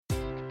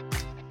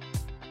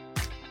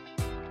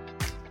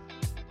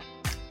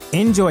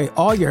Enjoy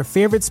all your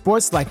favorite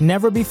sports like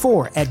never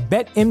before at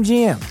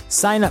BetMGM.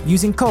 Sign up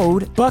using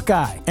code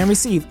Buckeye and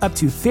receive up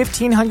to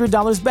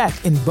 $1,500 back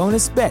in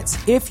bonus bets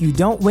if you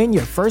don't win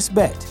your first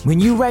bet. When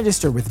you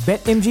register with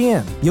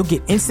BetMGM, you'll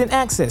get instant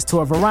access to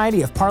a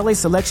variety of parlay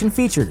selection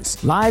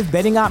features, live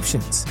betting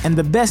options, and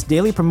the best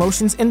daily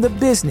promotions in the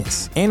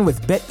business. And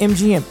with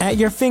BetMGM at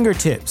your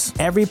fingertips,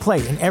 every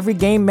play and every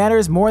game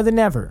matters more than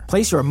ever.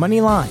 Place your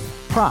money line,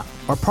 prop,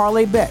 or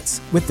parlay bets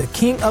with the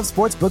king of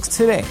sportsbooks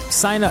today.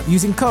 Sign up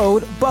using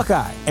code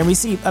Buckeye and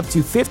receive up to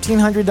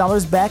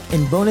 $1,500 back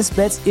in bonus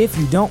bets if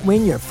you don't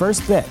win your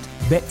first bet.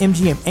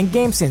 BetMGM and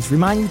GameSense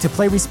remind you to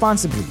play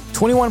responsibly.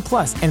 21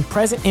 plus and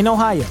present in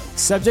Ohio,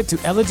 subject to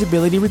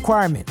eligibility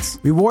requirements.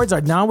 Rewards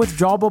are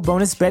non-withdrawable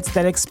bonus bets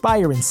that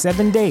expire in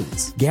 7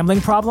 days. Gambling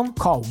problem?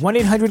 Call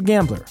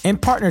 1-800-GAMBLER. In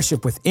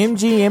partnership with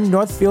MGM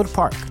Northfield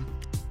Park.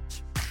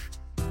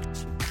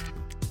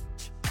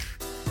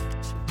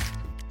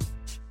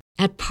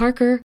 At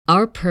Parker,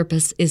 our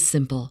purpose is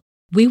simple.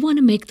 We want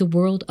to make the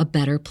world a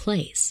better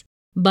place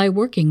by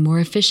working more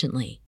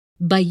efficiently,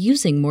 by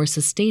using more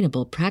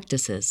sustainable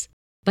practices,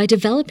 by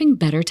developing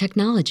better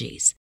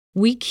technologies.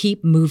 We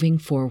keep moving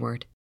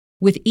forward.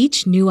 With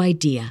each new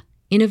idea,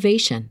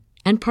 innovation,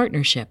 and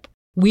partnership,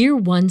 we're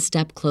one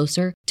step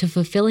closer to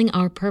fulfilling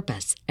our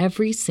purpose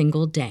every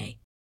single day.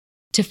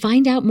 To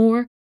find out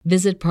more,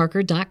 visit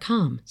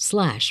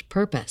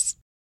parker.com/purpose.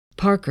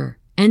 Parker,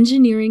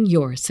 engineering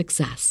your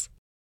success.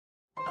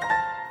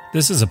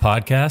 This is a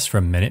podcast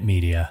from Minute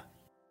Media.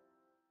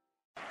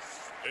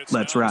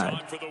 Let's ride.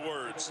 Time for the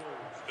words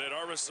that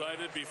are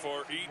recited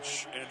before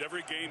each and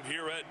every game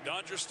here at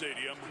Dodger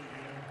Stadium.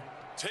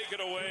 Take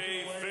it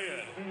away,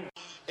 Finn.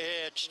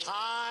 It's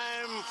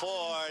time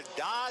for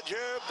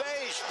Dodger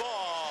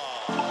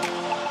baseball.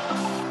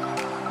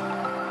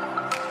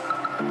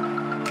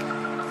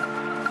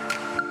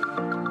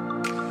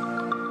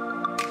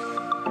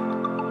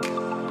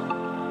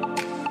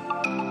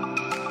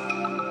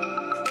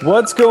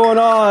 What's going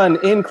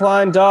on,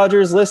 Incline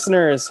Dodgers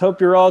listeners?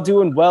 Hope you're all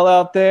doing well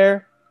out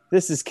there.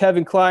 This is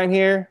Kevin Klein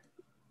here.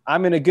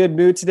 I'm in a good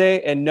mood today,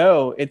 and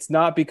no, it's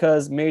not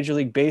because Major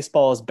League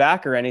Baseball is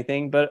back or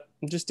anything, but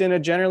I'm just in a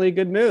generally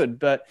good mood.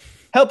 But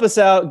help us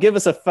out. Give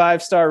us a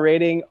 5-star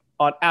rating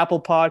on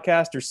Apple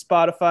Podcast or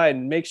Spotify,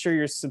 and make sure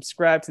you're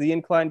subscribed to the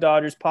Incline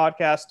Dodgers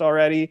podcast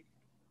already.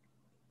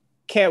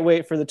 Can't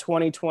wait for the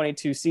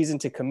 2022 season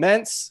to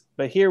commence,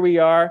 but here we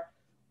are.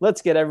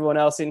 Let's get everyone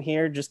else in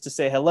here just to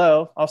say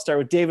hello. I'll start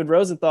with David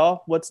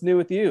Rosenthal. What's new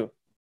with you?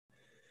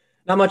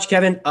 Not much,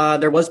 Kevin.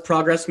 There was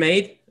progress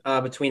made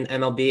between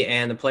MLB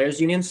and the Players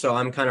Union, so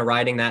I'm kind of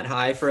riding that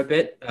high for a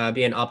bit,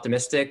 being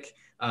optimistic.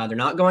 They're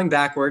not going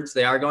backwards.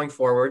 They are going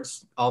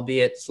forwards,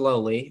 albeit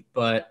slowly,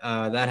 but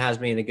that has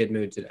me in a good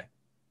mood today.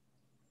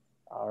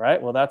 All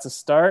right, well, that's a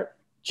start.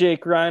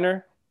 Jake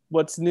Reiner,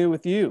 what's new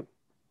with you?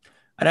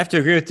 I'd have to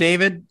agree with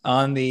David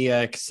on the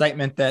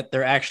excitement that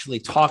they're actually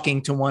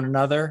talking to one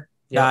another.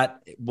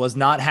 That was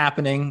not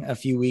happening a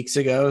few weeks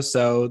ago.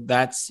 So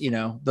that's,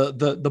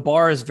 the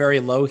bar is very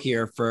low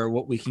here for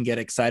what we can get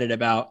excited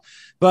about.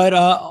 But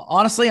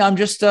honestly, I'm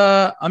just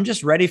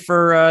ready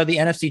for the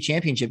NFC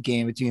Championship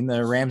game between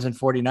the Rams and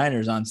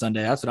 49ers on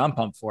Sunday. That's what I'm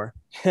pumped for.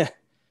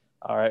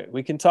 All right.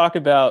 We can talk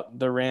about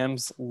the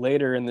Rams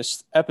later in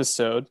this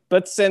episode.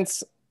 But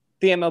since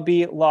the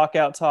MLB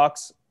lockout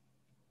talks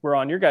were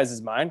on your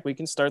guys' mind, we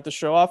can start the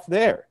show off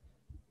there.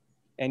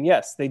 And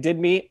yes, they did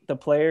meet. The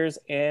players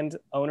and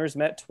owners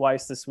met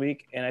twice this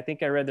week. And I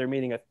think I read they're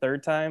meeting a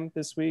third time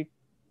this week.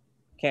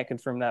 Can't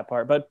confirm that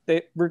part. But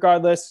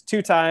regardless,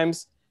 2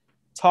 times.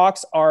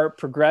 Talks are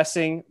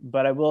progressing.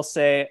 But I will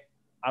say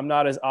I'm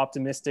not as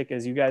optimistic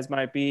as you guys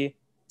might be.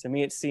 To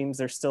me, it seems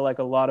there's still like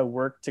a lot of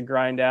work to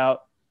grind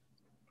out.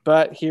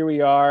 But here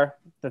we are.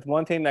 The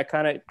one thing that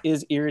kind of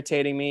is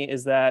irritating me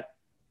is that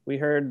we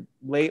heard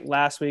late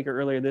last week or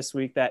earlier this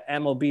week that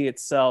MLB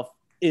itself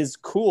is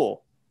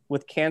cool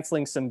with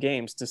canceling some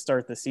games to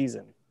start the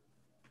season.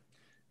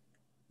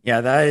 Yeah,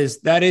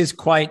 that is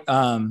quite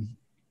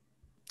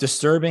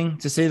disturbing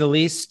to say the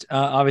least.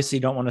 Obviously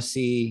don't want to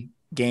see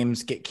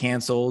games get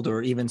canceled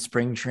or even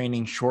spring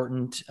training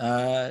shortened.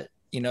 I'm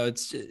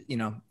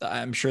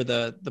sure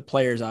the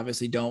players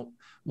obviously don't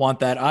want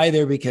that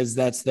either, because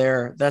that's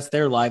their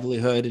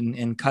livelihood,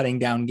 and cutting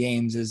down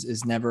games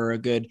is never a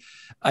good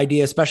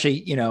idea,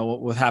 especially,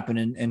 what happened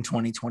in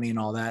 2020 and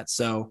all that.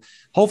 So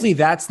hopefully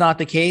that's not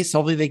the case.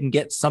 Hopefully they can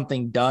get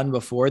something done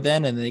before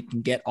then, and they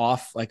can get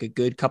off like a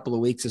good couple of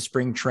weeks of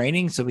spring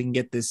training so we can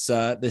get this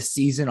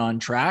season on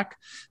track.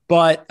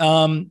 But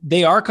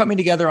they are coming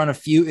together on a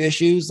few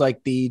issues,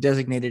 like the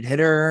designated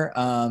hitter.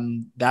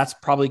 That's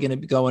probably going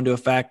to go into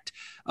effect.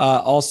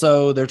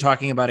 Also, they're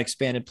talking about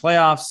expanded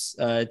playoffs.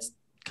 They're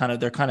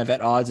kind of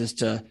at odds as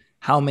to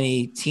how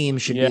many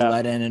teams should be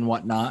let in and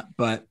whatnot.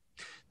 But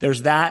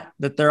there's that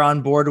they're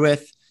on board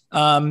with.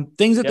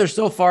 Things that they're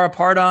still far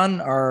apart on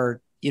are,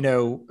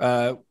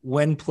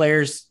 when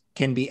players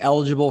can be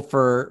eligible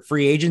for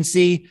free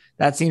agency.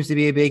 That seems to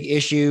be a big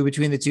issue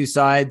between the two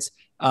sides.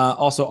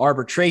 Also,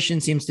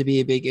 arbitration seems to be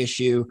a big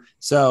issue.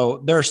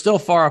 So they're still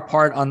far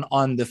apart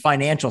on the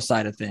financial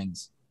side of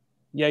things.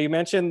 Yeah, you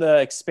mentioned the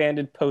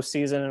expanded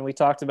postseason, and we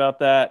talked about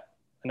that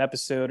an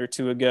episode or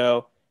two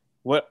ago.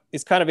 What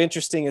is kind of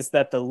interesting is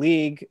that the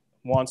league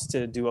wants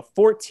to do a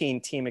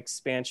 14-team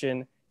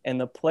expansion, and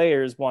the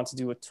players want to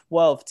do a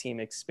 12-team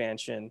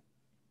expansion.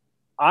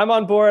 I'm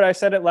on board. I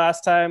said it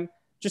last time.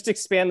 Just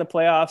expand the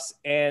playoffs,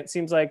 and it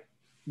seems like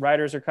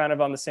writers are kind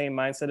of on the same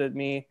mindset as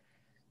me.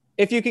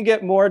 If you can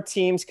get more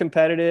teams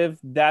competitive,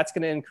 that's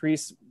going to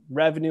increase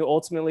revenue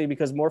ultimately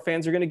because more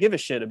fans are going to give a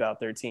shit about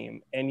their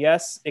team. And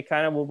yes, it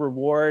kind of will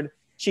reward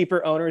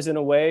cheaper owners in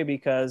a way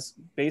because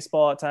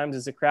baseball at times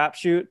is a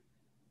crapshoot.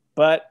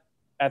 But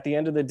at the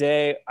end of the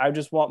day, I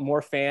just want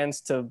more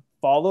fans to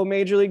follow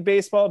Major League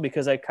Baseball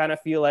because I kind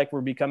of feel like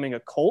we're becoming a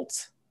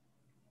cult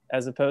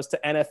as opposed to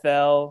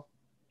NFL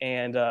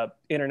and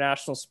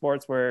international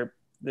sports where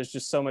there's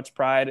just so much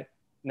pride.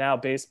 Now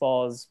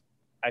baseball is,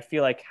 I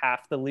feel like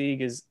half the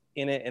league is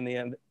in it in the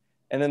end.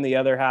 And then the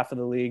other half of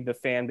the league, the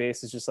fan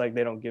base is just like,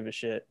 they don't give a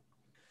shit.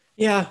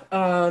 Yeah.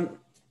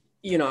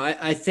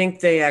 I think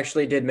they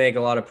actually did make a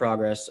lot of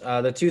progress.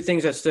 The two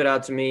things that stood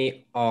out to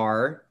me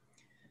are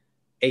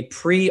a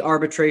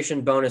pre-arbitration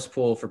bonus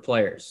pool for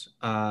players.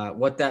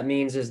 What that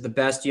means is the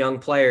best young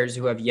players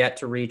who have yet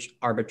to reach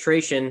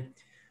arbitration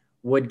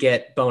would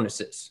get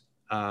bonuses.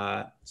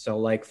 So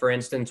like, for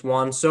instance,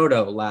 Juan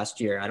Soto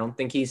last year, I don't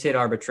think he's hit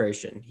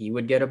arbitration. He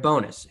would get a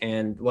bonus.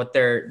 And what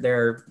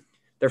they're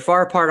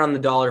far apart on the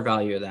dollar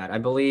value of that. I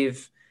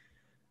believe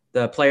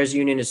the players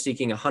union is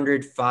seeking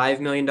 $105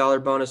 million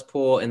bonus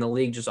pool and the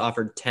league just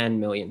offered 10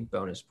 million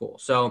bonus pool.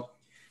 So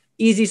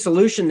easy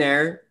solution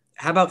there.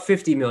 How about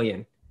 50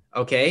 million?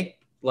 Okay.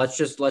 Let's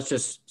just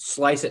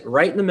slice it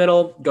right in the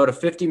middle, go to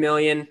 50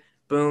 million,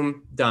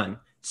 boom, done.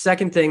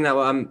 Second thing that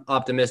I'm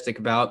optimistic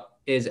about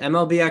is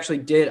MLB actually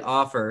did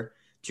offer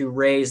to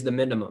raise the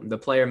minimum, the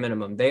player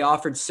minimum. They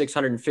offered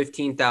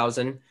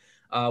 615,000,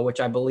 which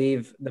I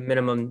believe the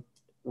minimum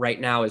right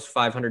now is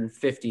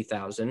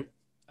 550,000.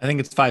 I think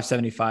it's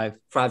 575.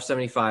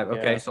 575.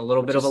 Okay. Yeah. So a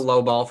little bit of a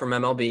low ball from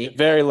MLB.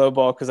 Very low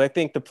ball. Cause I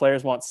think the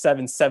players want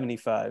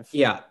 775.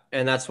 Yeah.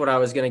 And that's what I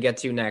was going to get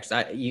to next.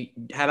 You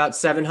have about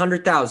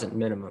 700,000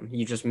 minimum.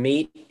 You just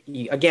meet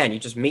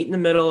in the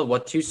middle of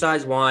what two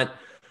sides want.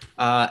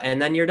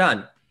 And then you're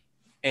done.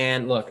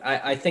 And look,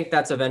 I think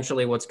that's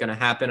eventually what's going to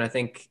happen. I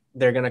think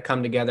they're going to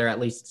come together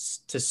at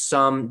least to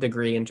some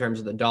degree in terms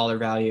of the dollar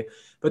value.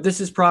 But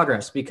this is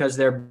progress because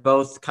they're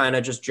both kind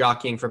of just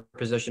jockeying for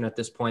position at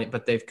this point,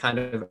 but they've kind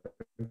of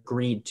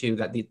agreed to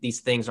that these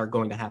things are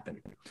going to happen.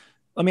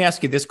 Let me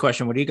ask you this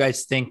question. What do you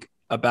guys think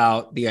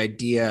about the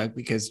idea?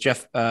 Because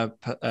Jeff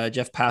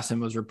Passan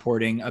was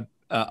reporting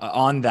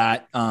on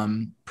that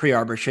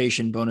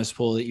pre-arbitration bonus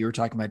pool that you were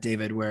talking about,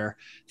 David, where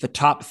the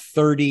top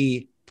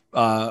 30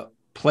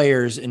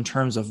 players in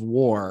terms of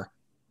WAR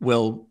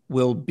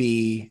will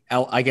be,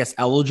 I guess,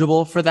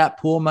 eligible for that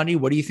pool money.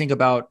 What do you think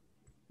about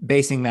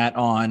basing that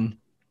on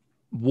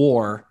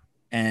WAR,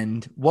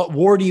 and what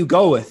WAR do you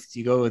go with? Do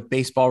you go with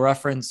Baseball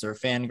Reference or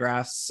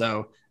Fangraphs?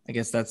 So I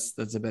guess that's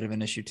a bit of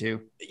an issue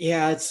too.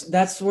 Yeah,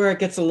 that's where it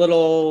gets a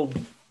little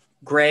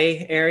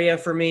gray area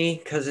for me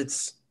because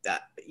it's, I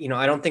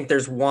don't think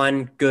there's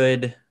one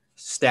good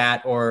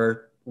stat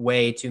or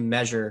way to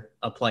measure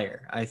a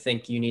player. I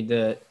think you need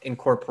to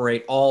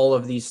incorporate all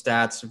of these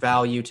stats,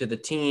 value to the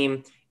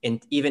team,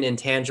 and even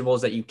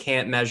intangibles that you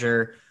can't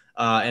measure,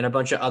 and a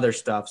bunch of other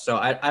stuff. So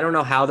I don't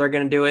know how they're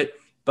going to do it,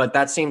 but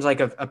that seems like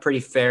a pretty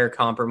fair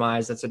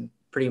compromise. That's a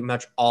pretty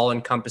much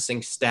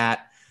all-encompassing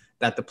stat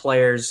that the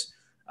players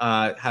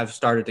have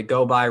started to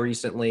go by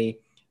recently.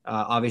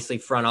 Obviously,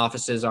 front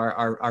offices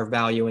are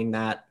valuing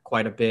that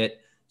quite a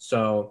bit.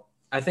 So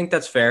I think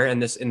that's fair in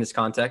this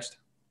context.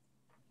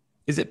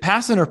 Is it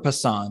Passan or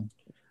Passan?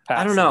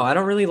 I don't know. I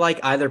don't really like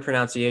either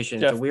pronunciation.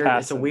 Jeff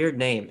It's a weird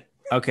name.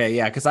 Okay,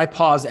 yeah, because I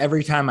pause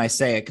every time I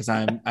say it because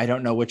I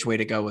don't know which way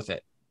to go with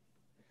it.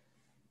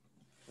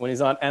 When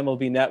he's on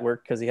MLB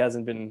Network, because he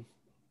hasn't been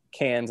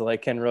canned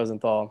like Ken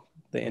Rosenthal,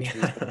 they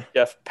introduced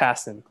Jeff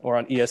Passan, or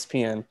on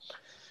ESPN.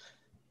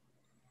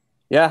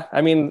 Yeah,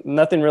 I mean,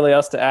 nothing really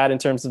else to add in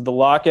terms of the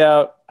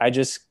lockout. I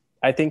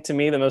think to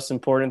me the most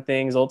important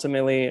things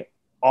ultimately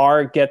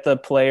are get the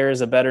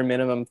players a better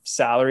minimum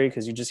salary,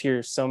 because you just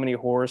hear so many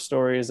horror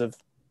stories of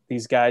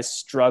these guys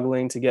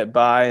struggling to get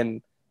by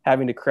and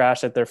having to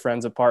crash at their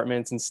friends'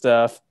 apartments and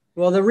stuff.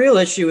 Well, the real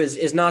issue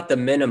is not the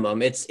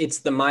minimum. It's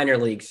the minor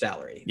league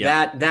salary.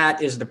 Yeah.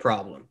 That is the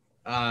problem.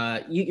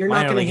 You're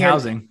not going to hear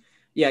housing.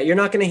 Yeah, you're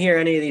not going to hear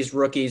any of these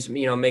rookies,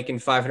 making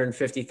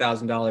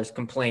 $550,000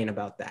 complain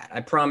about that.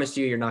 I promise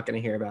you're not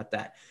going to hear about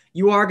that.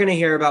 You are going to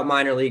hear about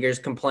minor leaguers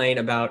complain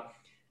about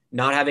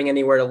not having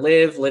anywhere to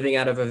live, living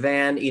out of a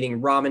van, eating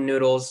ramen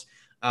noodles,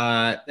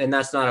 and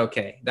that's not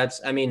okay.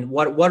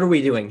 What are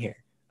we doing here?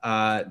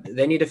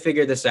 They need to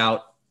figure this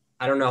out.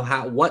 I don't know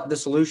what the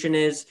solution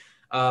is.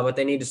 But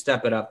they need to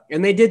step it up.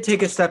 And they did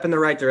take a step in the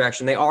right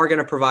direction. They are going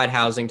to provide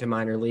housing to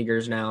minor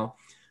leaguers now.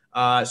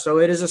 So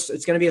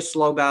it's going to be a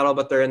slow battle,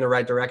 but they're in the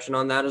right direction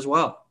on that as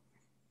well.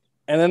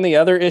 And then the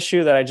other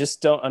issue that I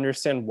just don't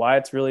understand why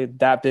it's really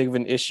that big of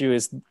an issue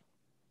is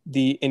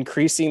the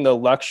increasing the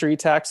luxury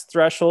tax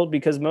threshold,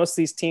 because most of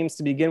these teams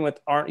to begin with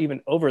aren't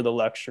even over the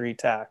luxury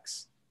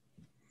tax.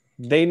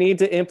 They need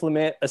to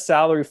implement a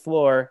salary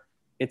floor.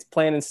 It's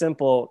plain and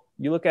simple.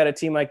 You look at a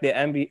team like the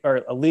NBA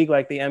or a league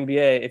like the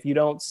NBA, if you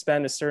don't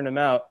spend a certain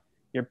amount,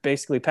 you're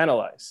basically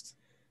penalized.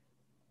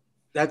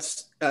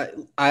 That's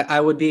I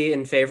would be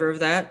in favor of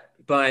that,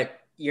 but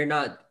you're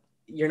not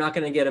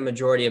going to get a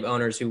majority of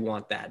owners who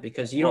want that,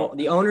 because the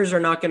owners are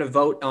not going to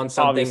vote on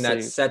something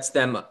that sets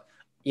them,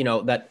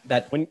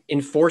 that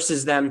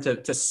enforces them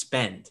to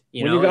spend.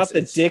 You got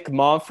the Dick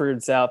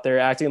Monfords out there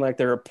acting like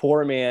they're a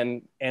poor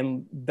man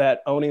and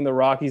that owning the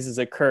Rockies is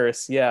a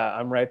curse. Yeah,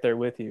 I'm right there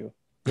with you.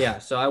 Yeah,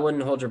 so I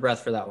wouldn't hold your breath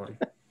for that one.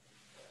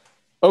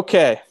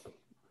 Okay,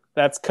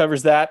 that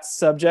covers that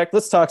subject.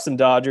 Let's talk some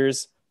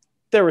Dodgers.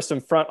 There were some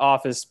front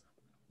office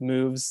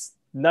moves.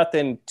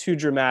 Nothing too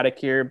dramatic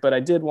here, but I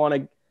did want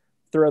to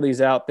throw these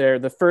out there.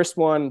 The first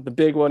one, the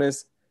big one,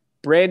 is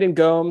Brandon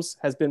Gomes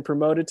has been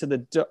promoted to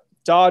the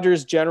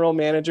Dodgers general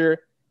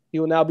manager. He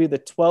will now be the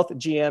 12th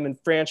GM in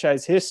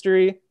franchise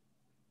history.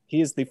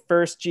 He is the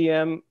first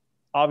GM,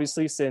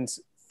 obviously, since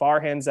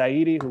Farhan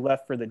Zaidi, who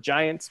left for the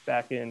Giants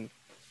back in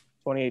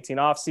 2018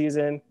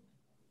 offseason.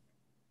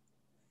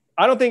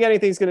 I don't think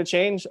anything's going to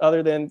change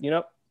other than,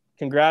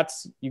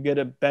 congrats. You get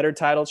a better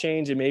title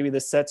change, and maybe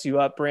this sets you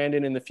up,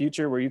 Brandon, in the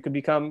future where you could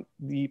become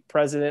the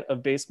president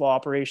of baseball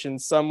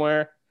operations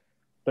somewhere.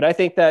 But I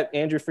think that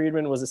Andrew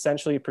Friedman was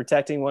essentially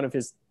protecting one of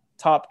his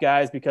top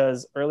guys,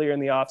 because earlier in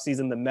the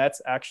offseason, the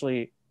Mets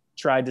actually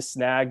tried to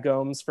snag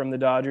Gomes from the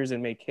Dodgers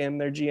and make him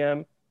their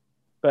GM.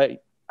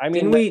 But I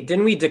mean,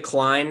 didn't we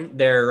decline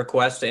their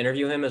request to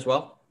interview him as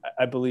well?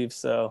 I believe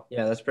so.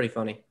 Yeah, that's pretty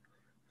funny.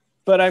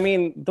 But I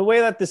mean, the way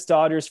that this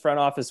Dodgers front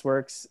office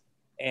works,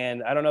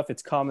 and I don't know if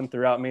it's common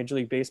throughout Major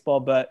League Baseball,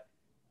 but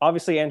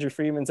obviously Andrew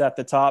Friedman's at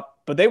the top,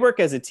 but they work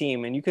as a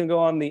team. And you can go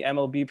on the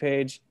MLB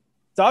page.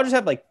 Dodgers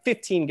have like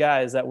 15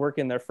 guys that work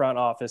in their front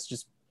office,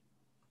 just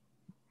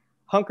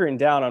hunkering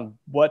down on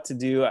what to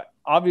do.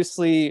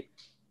 Obviously,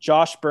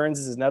 Josh Burns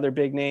is another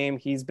big name.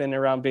 He's been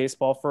around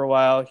baseball for a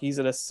while. He's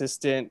an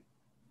assistant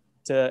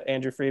to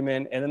Andrew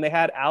Friedman. And then they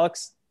had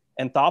Alex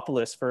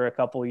Anthopoulos for a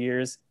couple of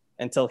years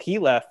until he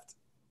left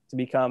to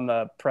become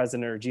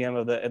president or GM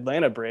of the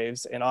Atlanta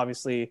Braves. And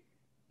obviously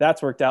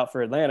that's worked out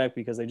for Atlanta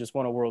because they just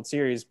won a World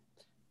Series.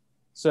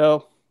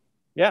 So,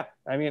 yeah,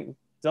 I mean,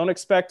 don't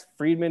expect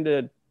Friedman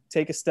to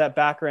take a step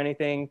back or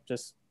anything.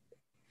 Just,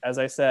 as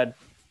I said,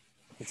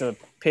 it's a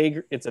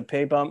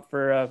pay bump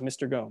for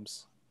Mr.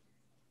 Gomes.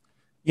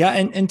 Yeah,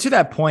 and to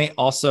that point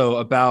also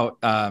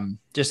about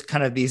just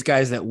kind of these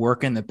guys that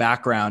work in the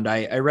background,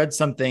 I read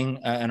something,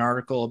 an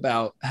article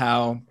about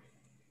how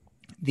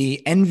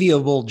the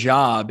enviable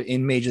job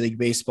in Major League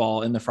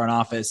Baseball in the front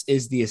office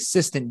is the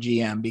assistant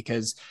GM,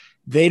 because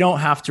they don't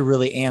have to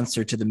really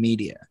answer to the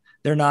media.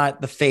 They're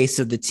not the face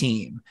of the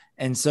team.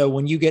 And so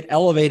when you get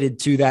elevated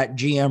to that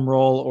GM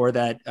role or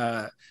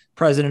that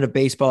president of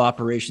baseball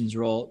operations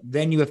role,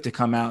 then you have to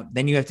come out,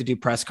 then you have to do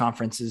press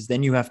conferences,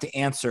 then you have to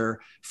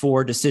answer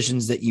for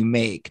decisions that you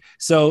make.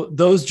 So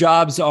those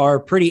jobs are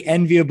pretty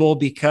enviable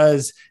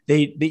because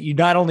you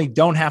not only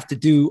don't have to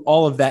do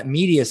all of that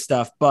media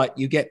stuff, but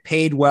you get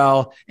paid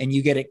well and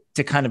you get it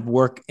to kind of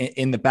work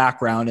in the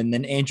background. And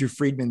then Andrew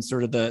Friedman's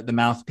sort of the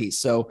mouthpiece.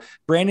 So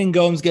Brandon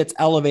Gomes gets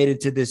elevated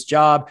to this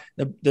job.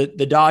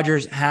 The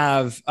Dodgers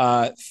have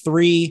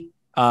three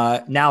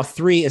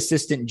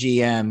assistant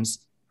GMs.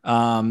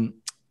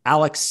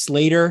 Alex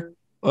Slater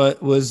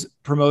was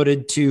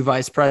promoted to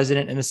vice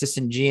president and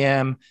assistant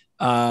GM,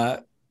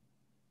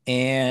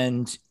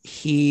 and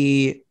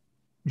he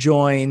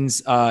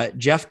joins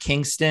Jeff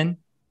Kingston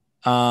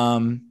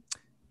and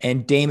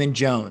Damon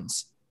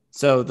Jones.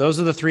 So those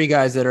are the three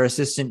guys that are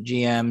assistant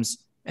GMs.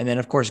 And then,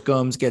 of course,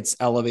 Gomes gets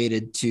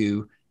elevated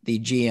to the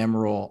GM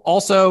role.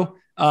 Also,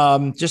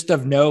 just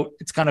of note,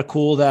 it's kind of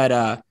cool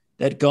that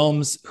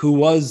Gomes, who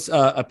was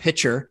a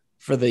pitcher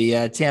for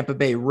the Tampa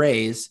Bay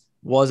Rays,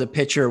 was a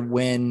pitcher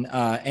when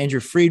Andrew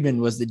Friedman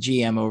was the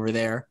GM over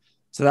there.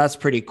 So that's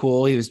pretty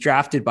cool. He was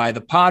drafted by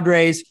the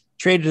Padres,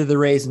 traded to the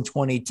Rays in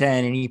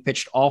 2010, and he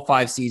pitched all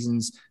 5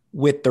 seasons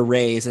with the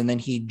Rays. And then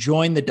he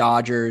joined the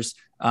Dodgers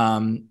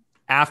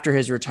after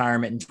his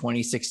retirement in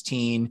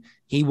 2016.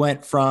 He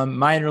went from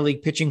minor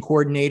league pitching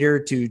coordinator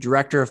to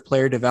director of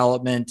player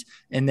development.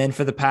 And then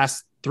for the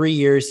past 3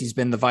 years, he's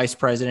been the vice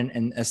president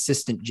and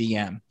assistant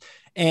GM.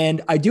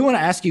 And I do want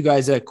to ask you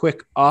guys a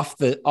quick off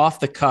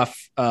the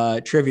cuff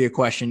trivia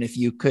question. If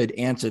you could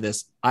answer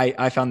this,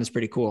 I found this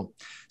pretty cool.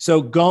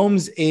 So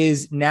Gomes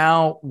is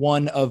now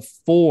one of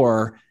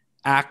 4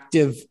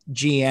 active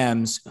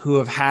GMs who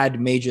have had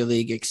major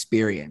league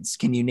experience.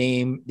 Can you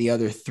name the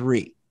other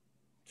 3?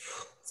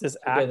 This is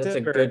active. That's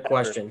a good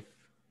question.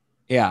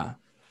 Yeah,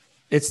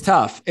 it's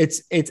tough.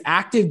 It's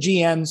active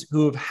GMs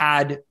who have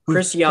had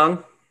Chris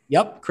Young.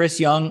 Yep, Chris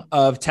Young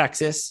of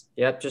Texas.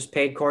 Yep, just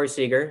paid Corey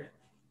Seager,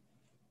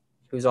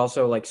 who's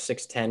also like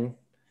 6'10".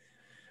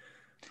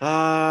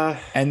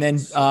 And then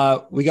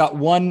we got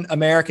one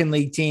American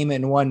League team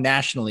and one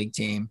National League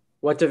team.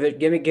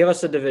 Give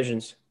us the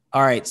divisions.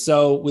 All right.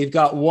 So we've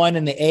got one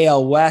in the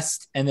AL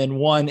West and then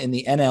one in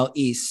the NL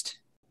East.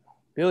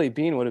 Billy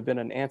Bean would have been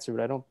an answer,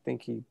 but I don't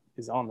think he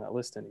is on that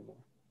list anymore.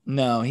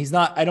 No, he's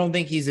not. I don't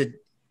think he's the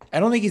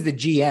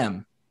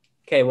GM.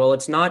 Okay, well,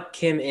 it's not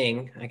Kim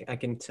Ng. I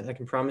can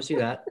promise you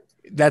that.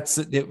 That's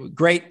a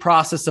great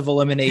process of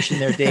elimination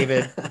there,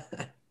 David.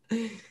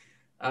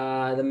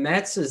 The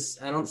Mets is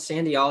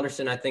Sandy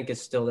Alderson, I think,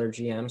 is still their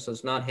GM, so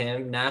it's not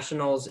him.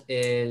 Nationals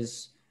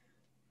is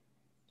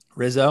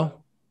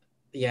Rizzo.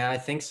 Yeah, I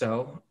think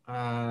so.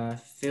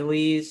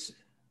 Phillies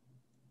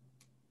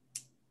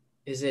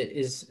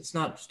it's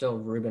not still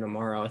Ruben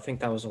Amaro. I think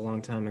that was a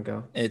long time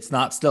ago. It's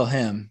not still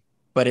him,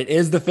 but it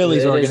is the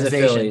Phillies organization. Is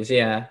the Phillies,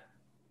 yeah.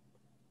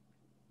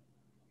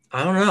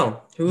 I don't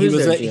know.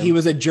 He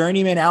was a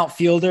journeyman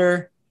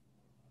outfielder,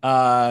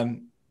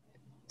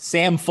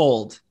 Sam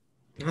Fold.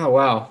 Oh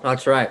wow,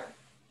 that's right.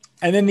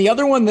 And then the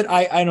other one that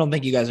I don't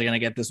think you guys are going to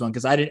get this one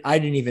because I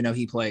didn't even know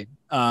he played,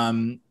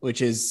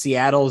 which is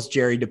Seattle's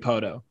Jerry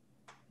Dipoto.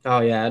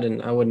 Oh yeah,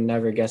 I would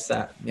never guess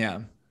that.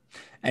 Yeah.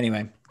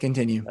 Anyway,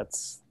 continue.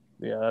 That's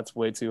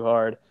way too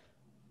hard.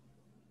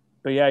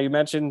 But yeah, you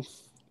mentioned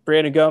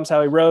Brandon Gomes,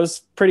 how he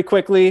rose pretty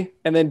quickly.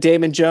 And then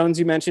Damon Jones,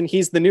 you mentioned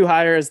he's the new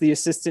hire as the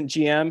assistant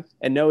GM.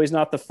 And no, he's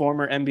not the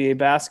former NBA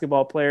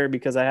basketball player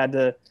because I had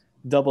to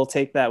double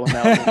take that when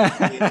that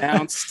was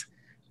announced.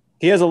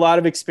 He has a lot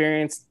of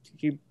experience.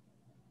 He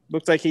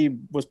looks like he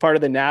was part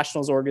of the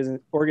Nationals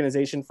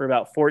organization for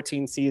about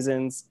 14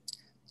 seasons.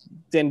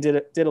 Then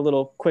did a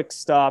little quick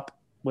stop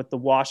with the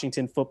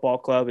Washington Football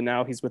Club, and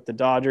now he's with the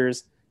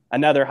Dodgers.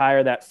 Another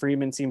hire that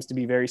Freeman seems to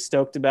be very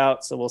stoked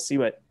about, so we'll see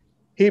what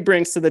he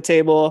brings to the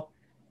table.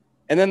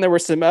 And then there were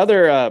some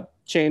other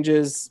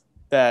changes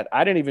that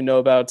I didn't even know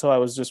about until I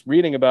was just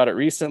reading about it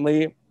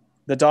recently.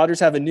 The Dodgers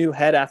have a new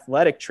head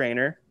athletic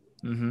trainer,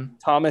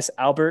 Thomas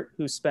Albert,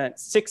 who spent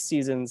 6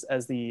 seasons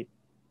as the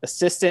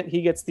assistant.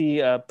 He gets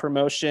the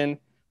promotion,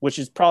 which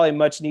is probably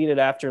much needed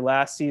after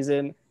last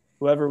season.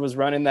 Whoever was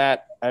running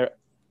that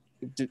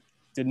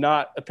did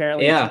not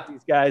apparently keep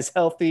these guys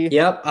healthy.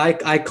 Yep,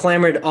 I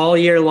clamored all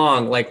year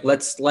long. Like,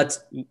 let's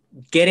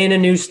get in a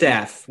new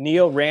staff.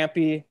 Neil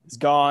Rampy is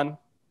gone.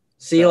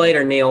 See you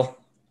later, Neil.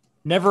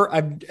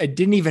 I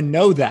didn't even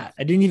know that.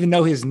 I didn't even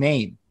know his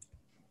name.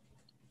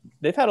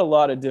 They've had a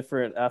lot of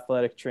different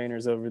athletic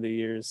trainers over the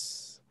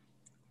years.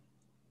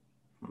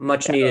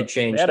 Much needed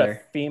change there. They had a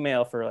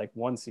female for like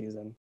one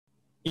season.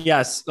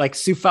 Yes, like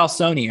Sue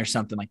Falsoni or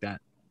something like that.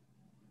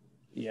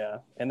 Yeah,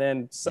 and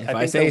then if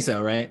I say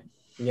so, right?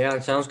 Yeah,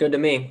 it sounds good to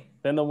me.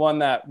 Then the one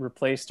that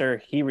replaced her,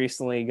 he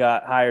recently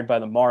got hired by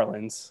the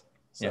Marlins.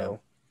 So,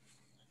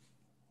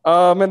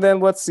 and then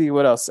let's see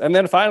what else. And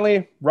then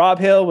finally, Rob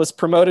Hill was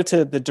promoted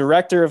to the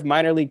director of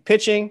minor league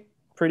pitching.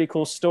 Pretty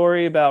cool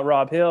story about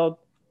Rob Hill.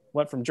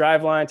 Went from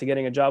driveline to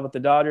getting a job with the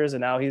Dodgers,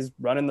 and now he's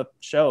running the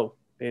show,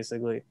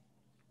 basically.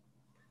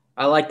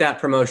 I like that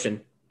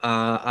promotion.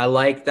 I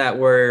like that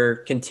we're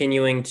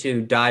continuing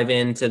to dive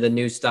into the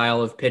new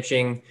style of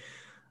pitching,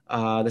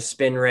 the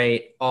spin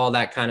rate, all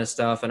that kind of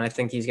stuff. And I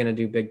think he's going to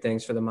do big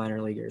things for the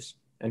minor leaguers.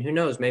 And who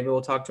knows, maybe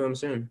we'll talk to him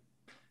soon.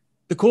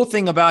 The cool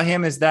thing about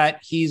him is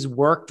that he's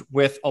worked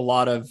with a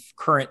lot of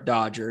current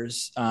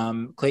Dodgers,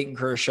 Clayton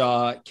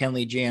Kershaw,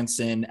 Kenley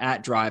Jansen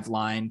at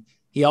Driveline.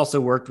 He also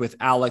worked with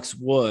Alex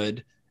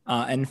Wood.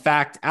 In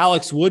fact,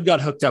 Alex Wood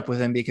got hooked up with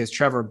him because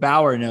Trevor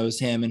Bauer knows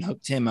him and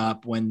hooked him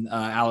up when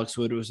Alex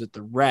Wood was at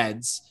the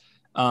Reds.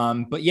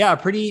 But yeah,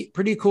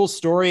 pretty cool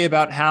story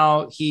about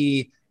how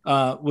he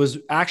was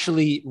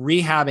actually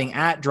rehabbing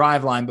at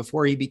Driveline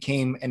before he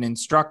became an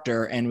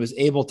instructor and was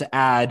able to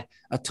add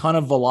a ton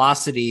of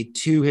velocity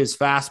to his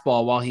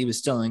fastball while he was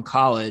still in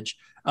college.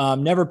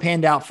 Never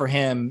panned out for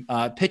him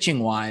pitching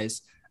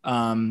wise,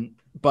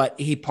 but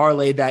he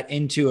parlayed that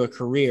into a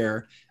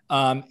career.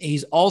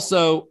 He's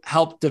also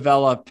helped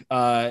develop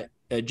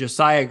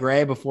Josiah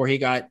Gray before he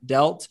got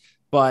dealt,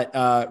 but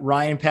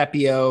Ryan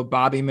Pepio,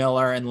 Bobby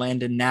Miller, and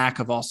Landon Knack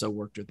have also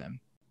worked with him.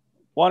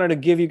 Wanted to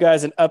give you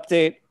guys an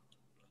update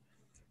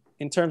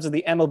in terms of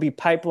the MLB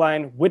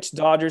pipeline, which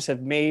Dodgers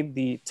have made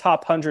the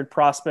top 100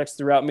 prospects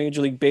throughout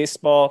Major League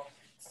Baseball.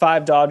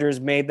 5 Dodgers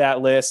made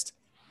that list.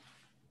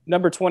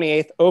 Number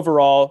 28th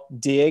overall,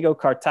 Diego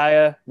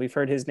Cartaya. We've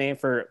heard his name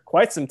for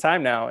quite some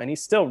time now, and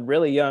he's still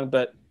really young,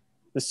 but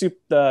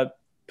the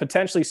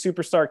potentially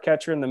superstar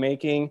catcher in the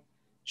making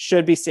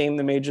should be seeing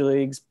the major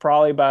leagues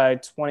probably by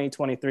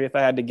 2023, if I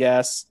had to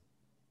guess.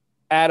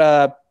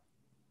 At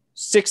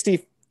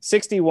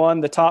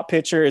 61, the top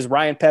pitcher is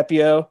Ryan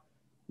Pepio.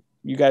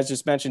 You guys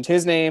just mentioned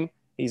his name.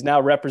 He's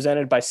now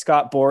represented by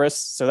Scott Boras,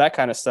 so that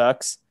kind of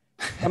sucks.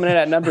 Coming in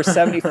at number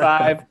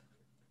 75,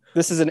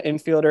 this is an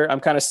infielder I'm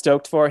kind of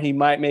stoked for. He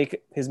might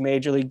make his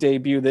major league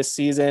debut this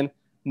season.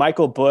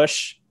 Michael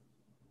Busch.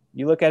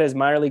 You look at his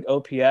minor league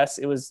OPS,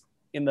 it was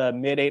in the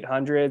mid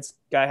 800s.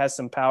 Guy has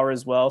some power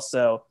as well.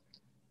 So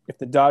if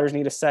the Dodgers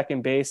need a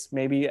second base,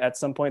 maybe at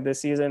some point this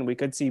season, we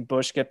could see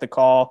Busch get the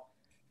call.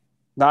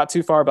 Not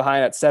too far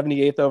behind at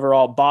 78th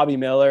overall, Bobby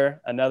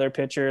Miller, another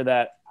pitcher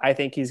that I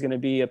think he's going to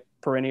be a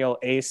perennial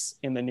ace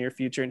in the near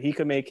future, and he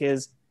could make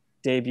his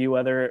debut,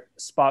 whether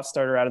spot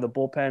starter out of the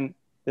bullpen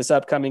this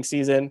upcoming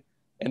season.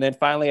 And then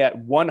finally at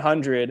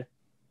 100,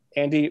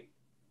 Andy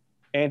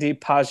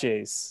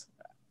Pages.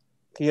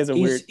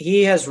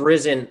 He has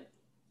risen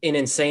an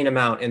insane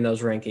amount in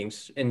those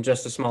rankings in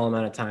just a small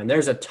amount of time.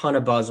 There's a ton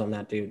of buzz on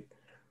that dude.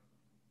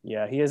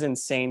 Yeah, he has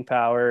insane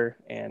power,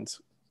 and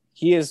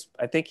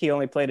I think he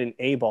only played an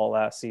A ball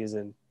last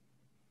season.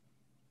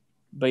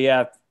 But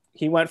yeah,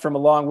 he went from a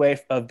long way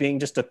of being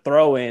just a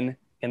throw-in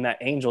in that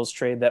Angels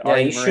trade that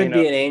Artie Moreno should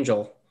be an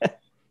Angel.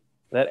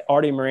 That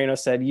Artie Moreno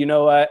said, you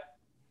know what?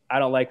 I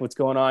don't like what's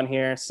going on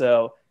here.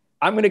 So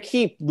I'm going to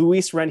keep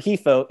Luis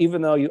Rengifo,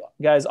 even though you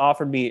guys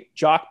offered me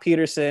Jock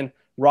Peterson,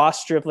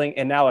 Ross Stripling,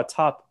 and now a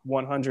top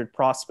 100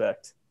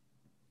 prospect.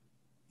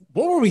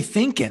 What were we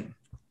thinking?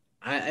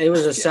 I think it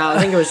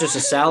was just a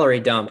salary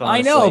dump.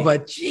 Honestly. I know,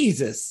 but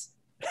Jesus.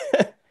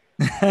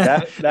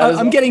 that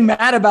I'm getting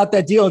mad about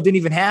that deal. It didn't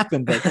even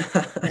happen,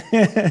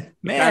 but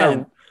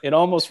man, it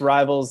almost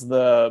rivals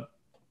the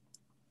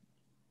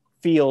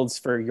Fields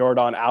for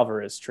Yordan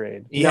Alvarez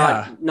trade.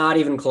 Yeah, not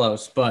even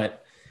close.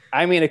 But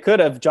I mean, it could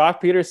have.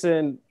 Jock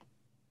Peterson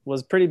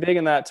was pretty big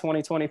in that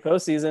 2020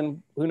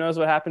 postseason. Who knows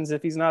what happens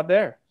if he's not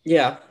there?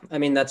 Yeah, I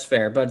mean that's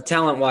fair. But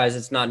talent-wise,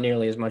 it's not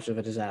nearly as much of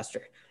a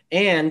disaster.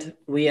 And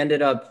we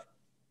ended up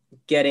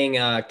getting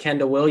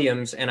Kendall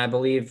Williams and I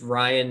believe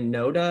Ryan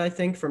Noda, I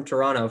think, from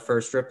Toronto for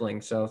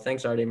Stripling. So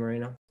thanks, Artie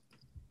Moreno.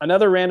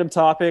 Another random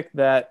topic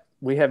that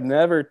we have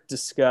never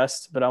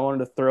discussed, but I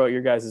wanted to throw it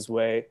your guys'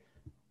 way.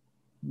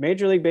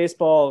 Major League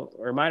Baseball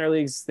or minor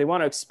leagues, they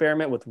want to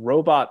experiment with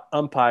robot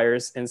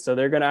umpires, and so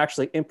they're going to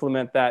actually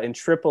implement that in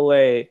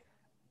AAA.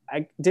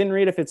 I didn't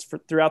read if it's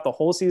throughout the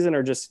whole season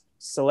or just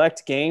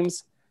select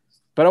games,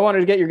 but I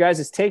wanted to get your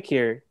guys' take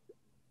here.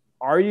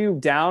 Are you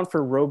down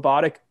for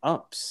robotic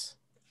umps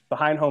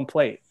behind home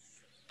plate?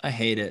 I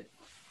hate it.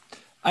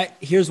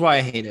 Here's why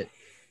I hate it.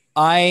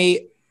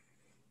 I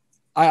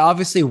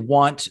obviously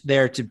want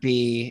there to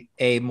be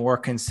a more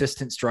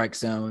consistent strike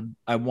zone.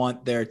 I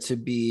want there to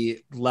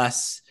be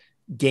less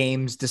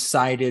games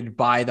decided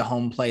by the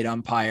home plate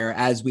umpire,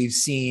 as we've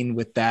seen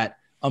with that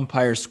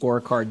umpire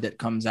scorecard that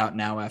comes out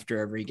now after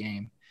every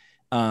game.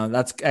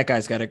 That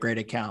guy's got a great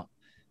account.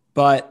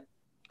 But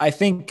I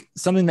think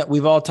something that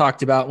we've all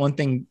talked about, one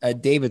thing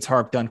David's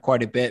harped on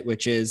quite a bit,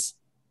 which is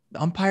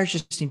the umpires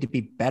just need to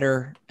be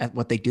better at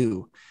what they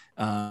do.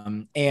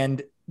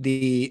 And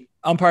the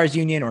umpires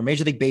union or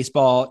Major League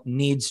Baseball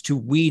needs to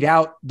weed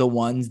out the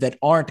ones that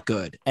aren't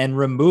good and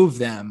remove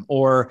them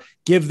or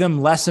give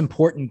them less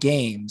important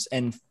games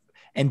and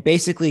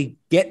basically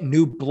get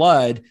new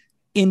blood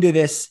into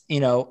this,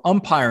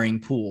 umpiring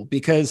pool,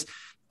 because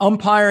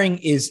umpiring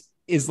is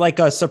like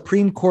a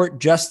Supreme Court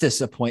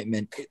justice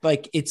appointment.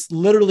 Like it's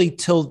literally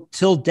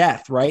till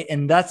death. Right.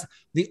 And that's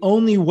the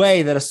only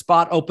way that a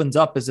spot opens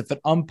up is if an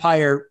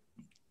umpire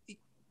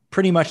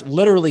pretty much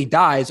literally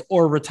dies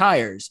or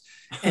retires.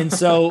 And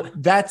so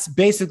that's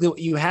basically what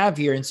you have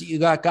here. And so you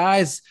got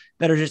guys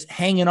that are just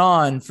hanging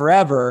on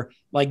forever,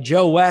 like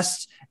Joe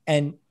West,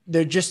 and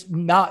they're just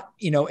not,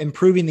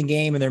 improving the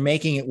game and they're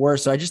making it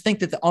worse. So I just think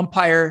that the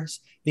umpire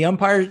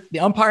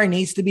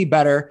needs to be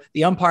better.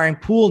 The umpiring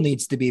pool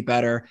needs to be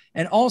better.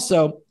 And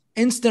also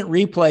instant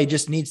replay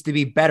just needs to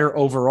be better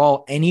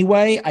overall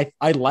anyway.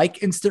 I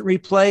like instant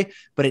replay,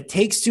 but it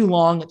takes too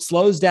long. It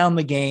slows down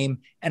the game.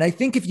 And I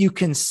think if you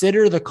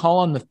consider the call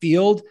on the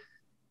field,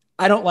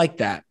 I don't like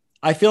that.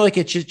 I feel like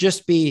it should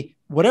just be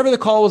whatever the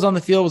call was on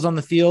the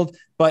field,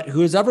 but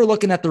who's ever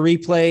looking at the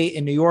replay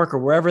in New York or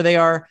wherever they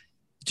are,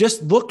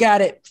 just look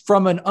at it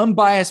from an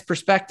unbiased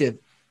perspective.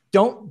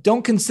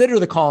 Don't consider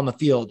the call on the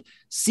field.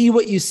 See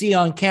what you see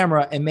on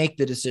camera and make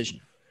the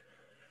decision.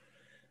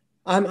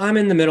 I'm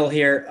in the middle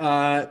here.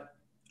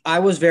 I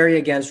was very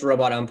against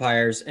robot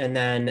umpires, and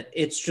then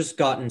it's just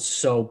gotten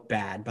so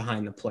bad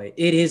behind the plate.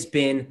 It has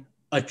been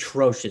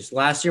atrocious.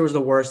 Last year was the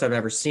worst I've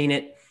ever seen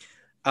it.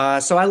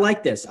 So I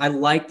like this. I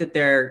like that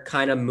they're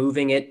kind of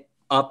moving it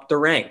up the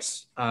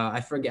ranks.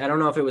 I forget. I don't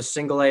know if it was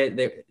single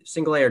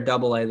A or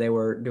double A. They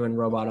were doing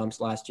robot umps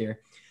last year,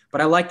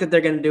 but I like that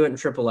they're going to do it in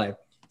triple A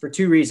for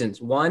two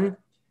reasons. One,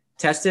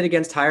 test it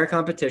against higher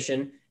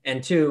competition,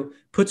 and two,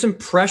 put some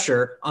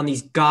pressure on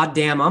these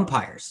goddamn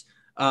umpires.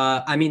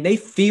 They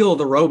feel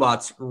the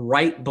robots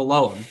right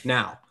below them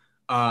now.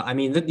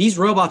 These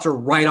robots are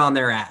right on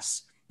their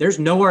ass. There's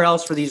nowhere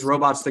else for these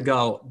robots to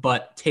go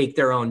but take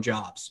their own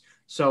jobs.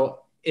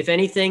 So if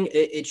anything,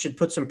 it should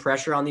put some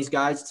pressure on these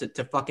guys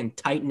to fucking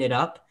tighten it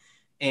up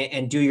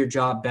and do your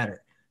job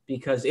better,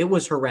 because it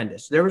was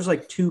horrendous. There was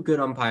like two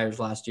good umpires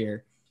last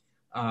year.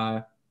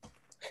 I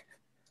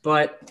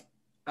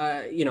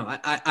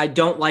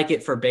don't like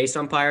it for base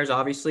umpires.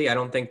 Obviously, I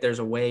don't think there's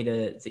a way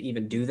to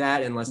even do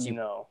that unless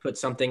you put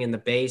something in the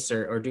base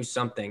or do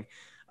something.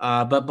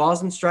 But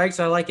balls and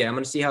strikes, I like it. I'm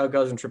going to see how it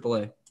goes in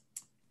AAA.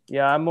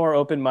 Yeah, I'm more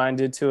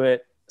open-minded to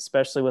it,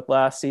 especially with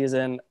last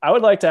season. I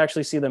would like to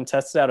actually see them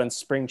test it out in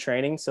spring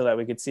training so that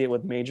we could see it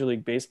with Major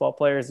League Baseball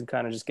players and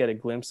kind of just get a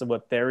glimpse of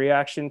what their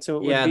reaction to it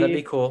would be. Yeah, that'd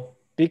be cool.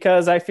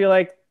 Because I feel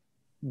like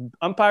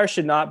umpires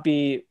should not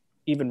be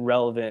even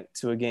relevant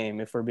to a game,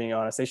 if we're being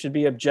honest. They should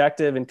be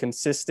objective and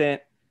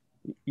consistent.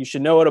 You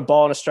should know what a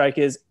ball and a strike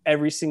is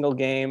every single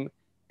game.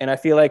 And I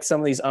feel like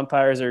some of these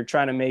umpires are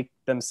trying to make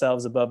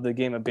themselves above the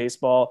game of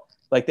baseball,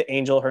 like the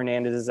Angel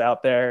Hernandez is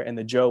out there and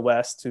the Joe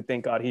West, who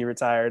thank God he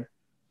retired.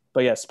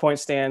 But yes, point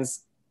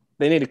stands,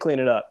 they need to clean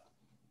it up.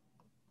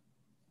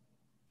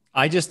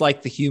 I just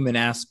like the human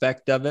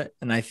aspect of it.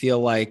 And I feel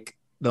like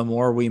the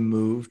more we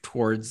move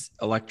towards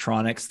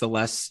electronics, the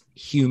less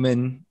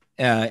human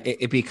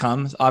it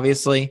becomes,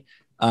 obviously.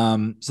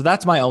 So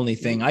that's my only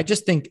thing. I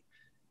just think,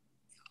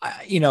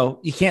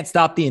 you can't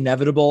stop the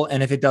inevitable.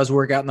 And if it does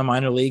work out in the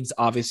minor leagues,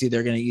 obviously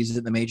they're going to use it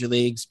in the major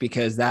leagues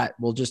because that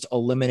will just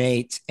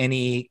eliminate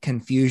any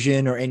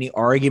confusion or any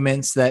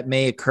arguments that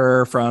may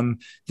occur from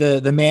the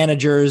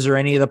managers or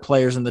any of the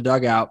players in the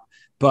dugout.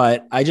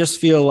 But I just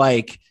feel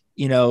like,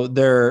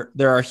 there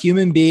are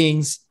human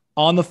beings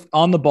on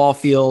the ball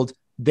field.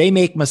 They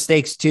make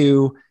mistakes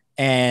too.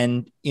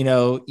 And,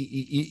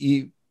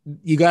 you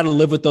got to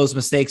live with those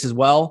mistakes as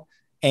well.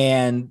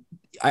 And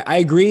I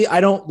agree.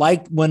 I don't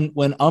like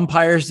when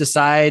umpires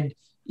decide,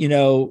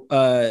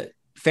 fair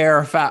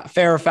or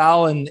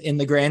foul in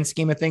the grand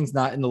scheme of things,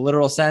 not in the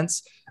literal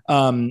sense,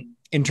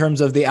 in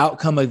terms of the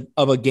outcome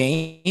of a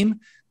game.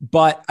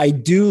 But I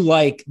do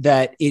like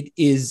that it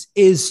is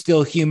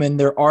still human.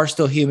 There are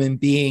still human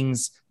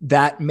beings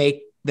that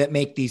make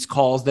these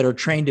calls, that are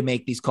trained to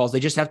make these calls. They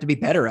just have to be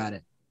better at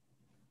it.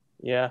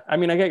 Yeah. I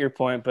mean, I get your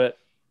point, but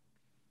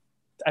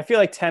I feel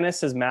like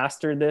tennis has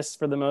mastered this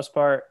for the most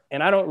part,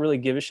 and I don't really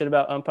give a shit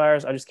about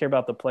umpires. I just care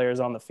about the players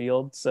on the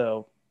field.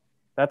 So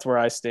that's where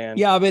I stand.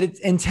 Yeah, but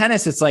in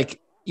tennis, it's like,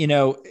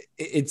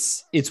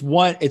 it's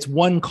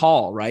one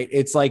call, right?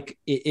 It's like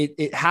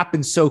it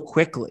happens so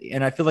quickly,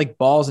 and I feel like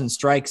balls and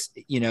strikes,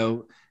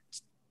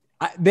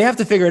 they have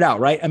to figure it out,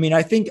 right? I mean,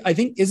 I think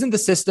isn't the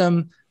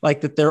system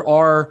like that? There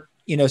are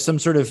some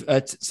sort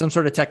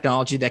of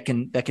technology that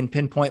can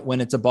pinpoint when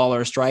it's a ball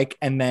or a strike,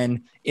 and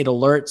then it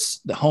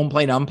alerts the home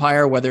plate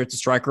umpire whether it's a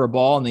strike or a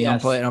ball, and the home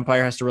plate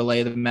umpire has to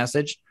relay the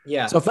message.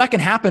 Yeah. So if that can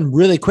happen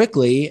really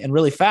quickly and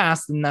really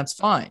fast, then that's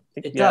fine.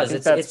 It does.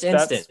 It's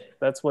instant.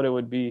 That's what it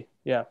would be.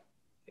 Yeah.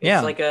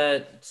 It's like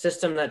a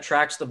system that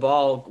tracks the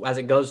ball as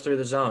it goes through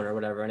the zone or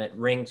whatever, and it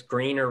rings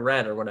green or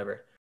red or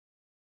whatever.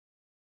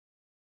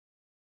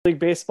 League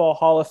Baseball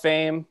Hall of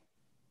Fame.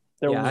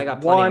 I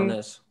got plenty on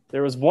this.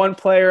 There was one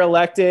player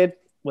elected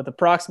with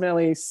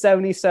approximately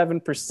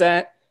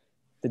 77%.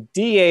 The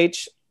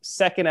DH,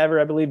 second ever,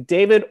 I believe,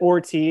 David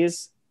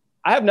Ortiz.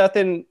 I have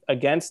nothing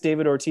against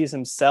David Ortiz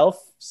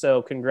himself,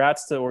 so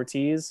congrats to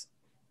Ortiz.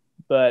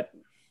 But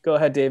go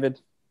ahead,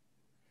 David.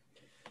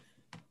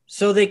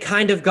 So they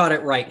kind of got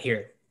it right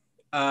here.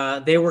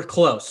 They were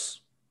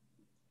close.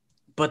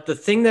 But the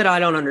thing that I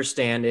don't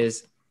understand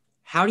is,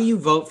 how do you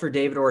vote for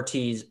David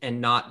Ortiz and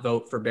not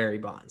vote for Barry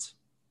Bonds?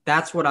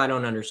 That's what I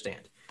don't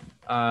understand.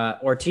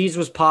 Ortiz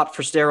was popped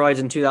for steroids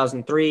in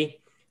 2003.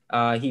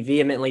 He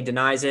vehemently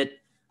denies it.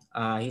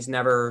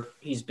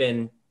 He's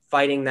been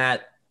fighting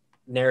that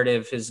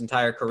narrative his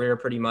entire career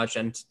pretty much,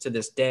 and to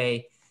this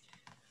day.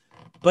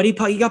 But he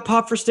got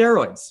popped for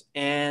steroids.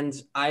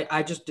 And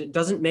I just, it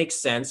doesn't make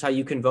sense how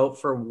you can vote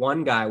for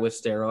one guy with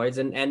steroids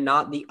and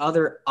not the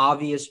other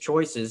obvious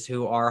choices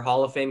who are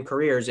Hall of Fame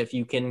careers if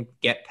you can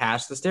get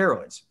past the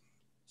steroids.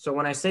 So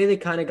when I say they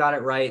kind of got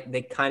it right,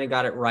 they kind of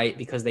got it right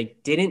because they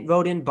didn't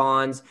vote in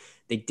Bonds.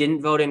 They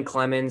didn't vote in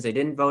Clemens. They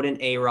didn't vote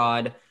in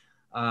A-Rod,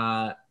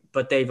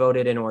 but they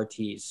voted in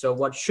Ortiz. So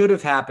what should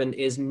have happened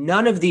is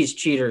none of these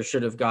cheaters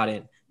should have got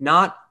in.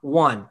 Not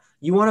one.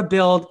 You want to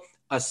build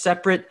a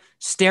separate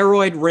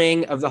steroid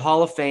ring of the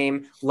Hall of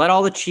Fame, let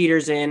all the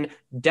cheaters in,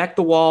 deck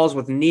the walls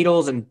with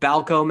needles and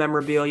Balco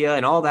memorabilia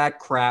and all that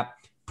crap,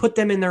 put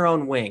them in their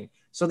own wing.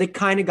 So they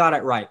kind of got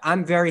it right.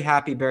 I'm very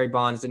happy Barry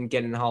Bonds didn't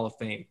get in the Hall of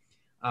Fame.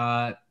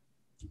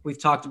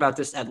 We've talked about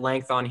this at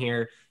length on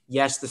here.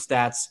 Yes, the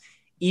stats,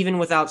 even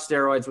without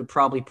steroids, would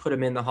probably put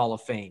him in the Hall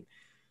of Fame.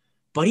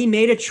 But he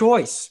made a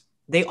choice.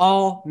 They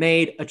all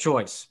made a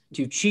choice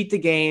to cheat the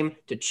game,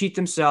 to cheat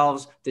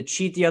themselves, to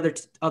cheat the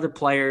other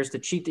players, to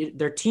cheat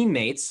their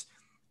teammates.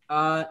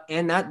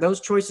 And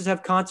those choices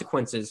have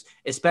consequences,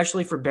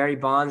 especially for Barry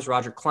Bonds,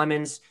 Roger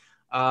Clemens.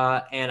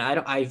 And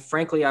I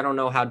frankly don't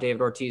know how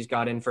David Ortiz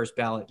got in first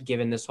ballot,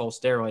 given this whole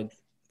steroid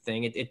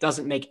thing. It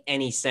doesn't make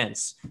any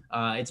sense.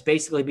 It's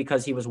basically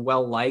because he was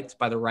well liked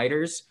by the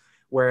writers,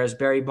 whereas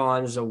Barry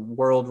Bonds is a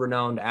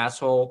world-renowned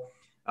asshole,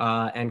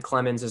 and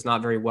Clemens is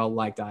not very well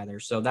liked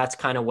either. So that's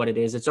kind of what it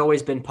is. It's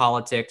always been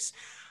politics.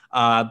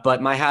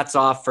 But my hat's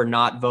off for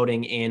not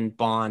voting in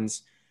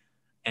Bonds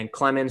and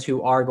Clemens,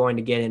 who are going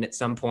to get in at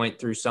some point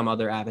through some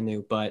other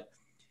avenue. But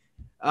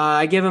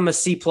I give him a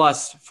C+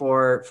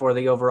 for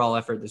the overall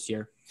effort this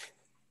year.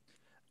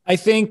 I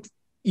think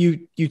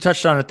you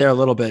touched on it there a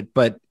little bit,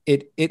 but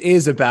it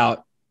is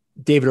about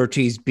David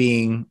Ortiz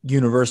being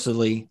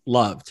universally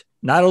loved.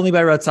 not only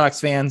by Red Sox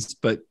fans,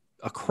 but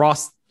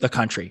across the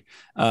country.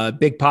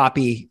 Big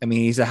Poppy. I mean,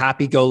 he's a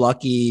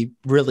happy-go-lucky,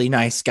 really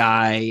nice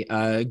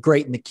guy,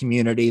 great in the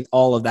community,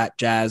 all of that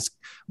jazz.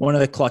 One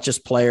of the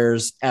clutchest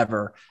players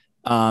ever.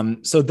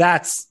 So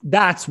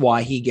that's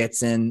why he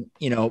gets in.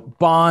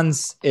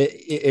 Bonds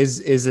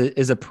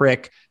is a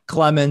prick.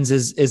 Clemens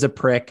is a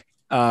prick.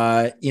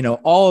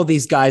 All of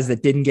these guys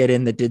that didn't get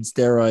in that did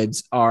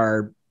steroids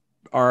are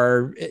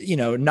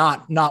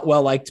not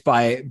well liked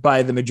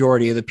by the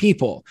majority of the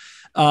people.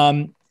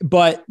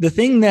 But the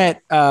thing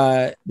that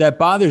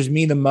bothers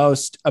me the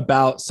most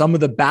about some of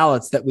the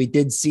ballots that we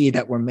did see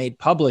that were made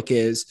public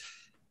is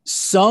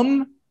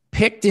some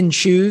picked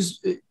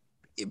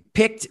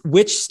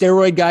which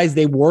steroid guys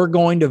they were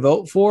going to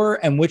vote for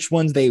and which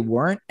ones they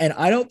weren't. And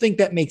I don't think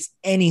that makes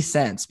any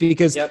sense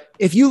because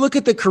if you look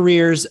at the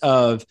careers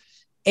of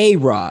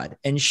A-Rod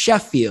and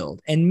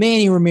Sheffield and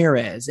Manny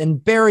Ramirez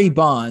and Barry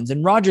Bonds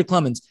and Roger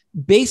Clemens,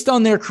 based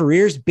on their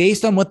careers,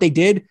 based on what they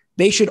did,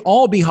 they should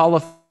all be Hall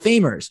of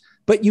Famers.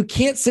 But you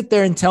can't sit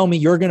there and tell me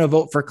you're going to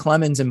vote for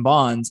Clemens and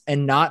Bonds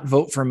and not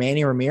vote for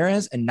Manny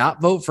Ramirez and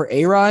not vote for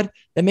A-Rod.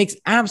 That makes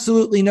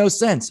absolutely no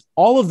sense.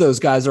 All of those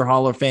guys are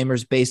Hall of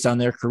Famers based on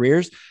their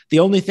careers. The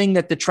only thing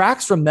that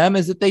detracts from them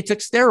is that they took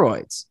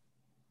steroids.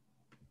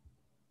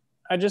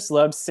 I just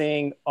love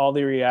seeing all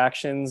the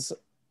reactions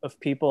of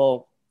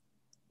people,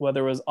 whether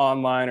it was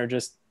online or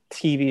just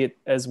TV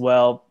as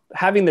well,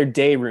 having their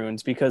day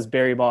ruined because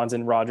Barry Bonds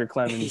and Roger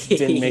Clemens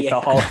didn't make the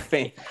Hall of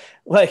Fame.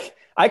 Like,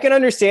 I can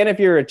understand if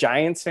you're a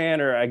Giants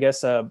fan or I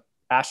guess a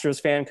Astros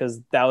fan,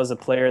 because that was a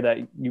player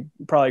that you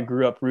probably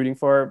grew up rooting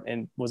for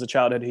and was a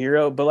childhood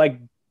hero. But like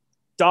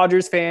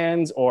Dodgers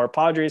fans or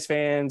Padres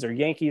fans or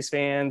Yankees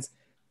fans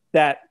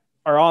that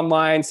are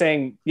online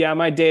saying, yeah,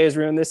 my day is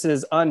ruined. This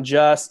is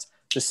unjust.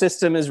 The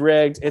system is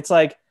rigged. It's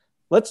like,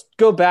 let's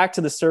go back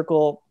to the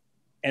circle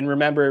and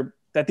remember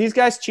that these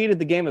guys cheated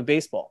the game of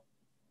baseball.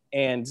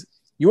 And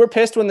you were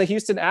pissed when the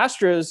Houston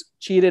Astros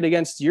cheated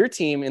against your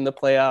team in the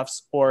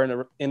playoffs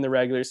or in the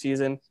regular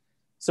season.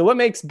 So what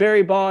makes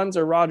Barry Bonds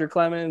or Roger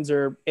Clemens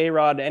or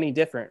A-Rod any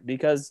different?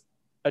 Because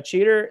a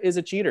cheater is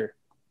a cheater.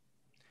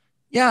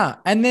 Yeah.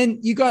 And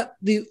then you got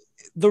the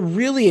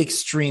really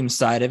extreme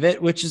side of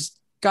it, which is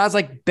guys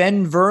like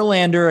Ben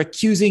Verlander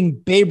accusing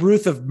Babe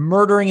Ruth of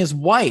murdering his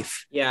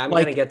wife. Yeah, I'm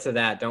going to get to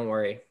that. Don't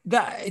worry.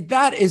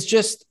 That is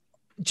just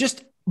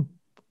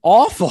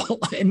awful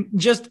and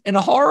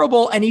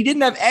horrible. And he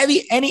didn't have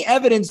any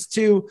evidence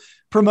to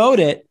promote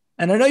it.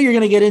 And I know you're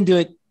going to get into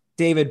it,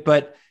 David,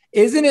 but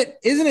isn't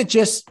it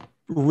just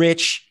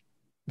rich,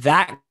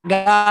 that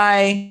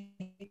guy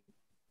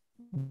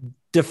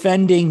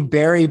defending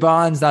Barry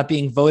Bonds not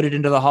being voted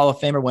into the Hall of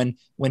Fame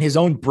when his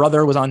own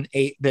brother was on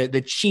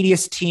the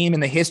cheatiest team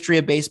in the history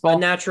of baseball? A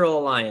natural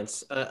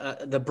alliance.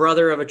 The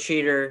brother of a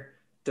cheater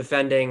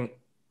defending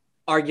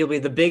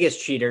arguably the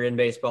biggest cheater in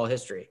baseball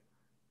history.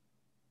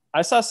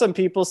 I saw some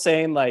people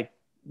saying like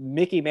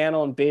Mickey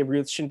Mantle and Babe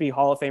Ruth shouldn't be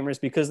Hall of Famers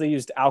because they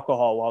used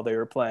alcohol while they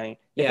were playing.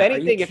 Yeah, if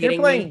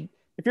anything,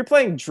 if you're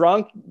playing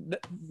drunk,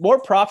 more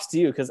props to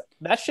you because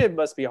that shit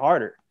must be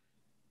harder.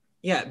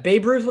 Yeah,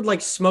 Babe Ruth would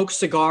like smoke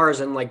cigars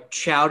and like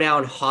chow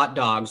down hot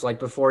dogs like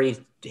before he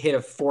hit a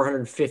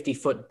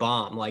 450-foot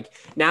bomb. Like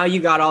now you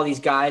got all these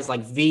guys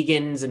like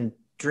vegans and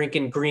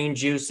drinking green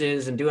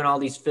juices and doing all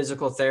these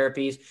physical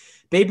therapies.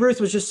 Babe Ruth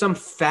was just some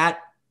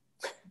fat,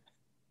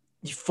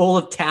 full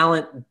of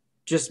talent,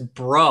 just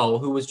bro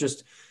who was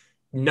just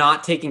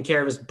not taking care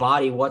of his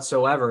body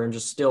whatsoever and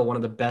just still one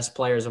of the best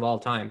players of all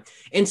time.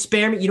 And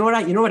spare me, you know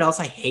what else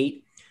I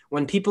hate?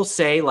 When people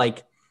say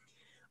like,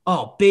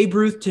 oh, Babe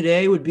Ruth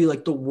today would be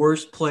like the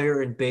worst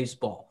player in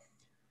baseball.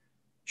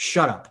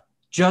 Shut up.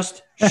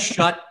 Just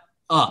shut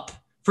up.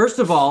 First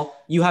of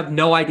all, you have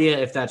no idea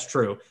if that's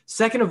true.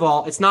 Second of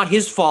all, it's not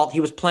his fault.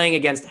 He was playing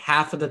against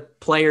half of the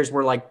players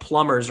were like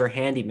plumbers or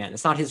handymen.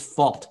 It's not his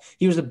fault.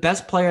 He was the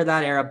best player of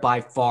that era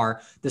by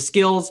far. The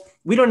skills,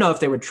 we don't know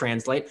if they would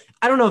translate.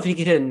 I don't know if he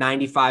could hit a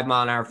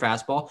 95-mile-an-hour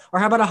fastball or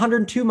how about a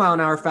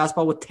 102-mile-an-hour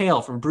fastball with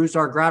tail from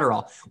Brusdar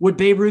Graterol. Would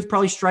Babe Ruth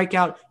probably strike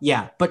out?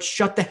 Yeah, but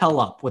shut the hell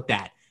up with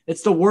that.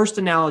 It's the worst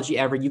analogy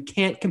ever. You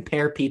can't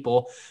compare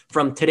people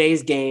from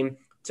today's game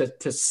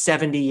to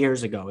 70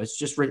 years ago. It's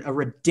just a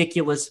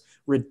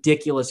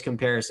ridiculous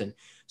comparison.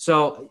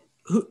 So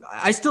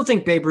I still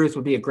think Babe Ruth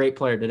would be a great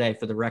player today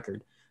for the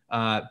record.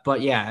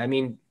 But yeah, I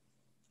mean,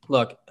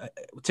 look,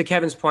 to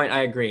Kevin's point,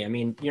 I agree. I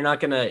mean, you're not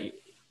going to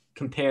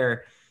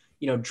compare,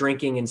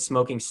 drinking and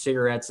smoking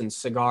cigarettes and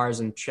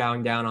cigars and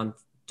chowing down on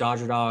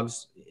Dodger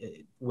dogs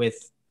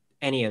with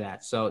any of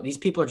that. So these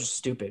people are just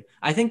stupid.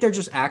 I think they're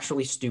just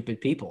actually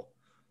stupid people.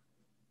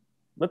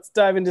 Let's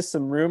dive into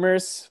some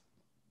rumors.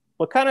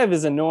 What kind of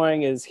is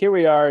annoying is here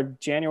we are,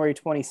 January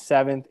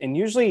 27th, and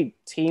usually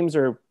teams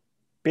are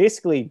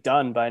basically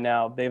done by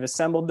now. They've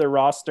assembled their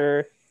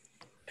roster,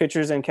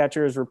 pitchers and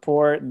catchers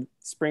report.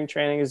 Spring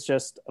training is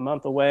just a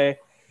month away.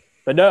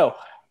 But no,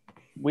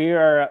 we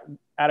are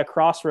at a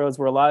crossroads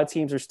where a lot of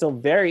teams are still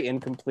very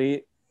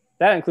incomplete.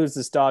 That includes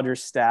this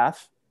Dodgers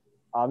staff.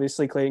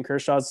 Obviously, Clayton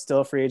Kershaw is still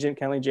a free agent.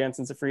 Kenley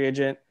Jansen's a free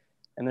agent.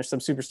 and there's some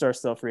superstars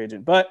still free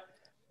agent. But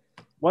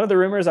one of the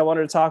rumors I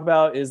wanted to talk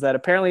about is that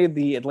apparently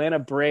the Atlanta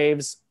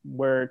Braves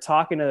were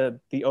talking to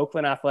the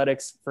Oakland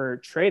Athletics for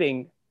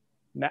trading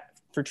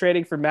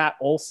for Matt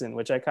Olson,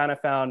 which I kind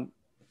of found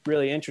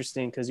really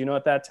interesting because you know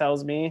what that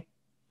tells me?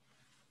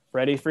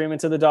 Freddie Freeman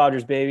to the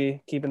Dodgers,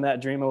 baby. Keeping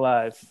that dream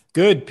alive.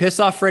 Good. Piss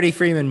off Freddie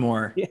Freeman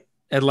more. Yeah.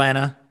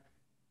 Atlanta.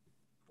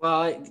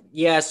 Well,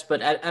 yes,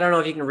 but I don't know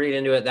if you can read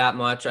into it that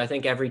much. I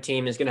think every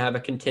team is going to have a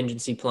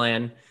contingency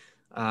plan.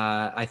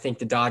 I think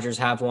the Dodgers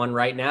have one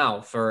right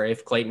now for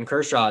if Clayton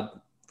Kershaw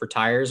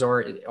retires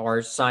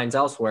or signs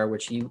elsewhere,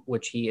 which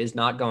he is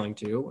not going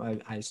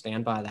to. I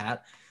stand by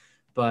that.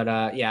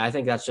 But yeah, I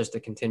think that's just a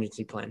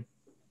contingency plan.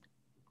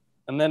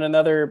 And then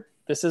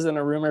this isn't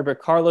a rumor, but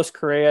Carlos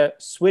Correa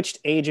switched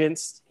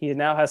agents. He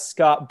now has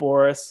Scott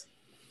Boras.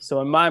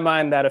 So in my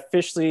mind, that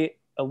officially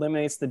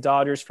eliminates the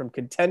Dodgers from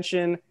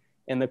contention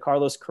in the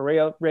Carlos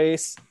Correa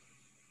race.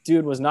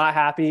 Dude was not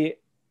happy.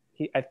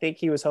 I think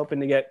he was hoping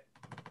to get,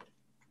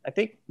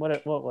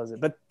 what was it?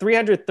 But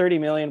 $330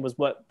 million was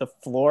what the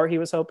floor he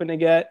was hoping to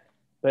get.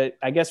 But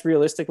I guess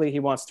realistically, he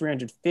wants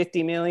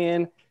 $350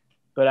 million.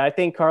 But I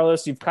think,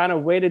 Carlos, you've kind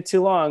of waited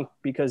too long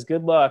because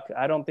good luck.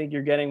 I don't think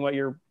you're getting what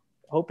you're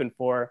hoping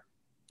for.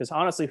 Because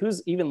honestly,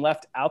 who's even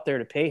left out there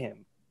to pay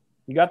him?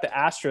 You got the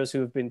Astros who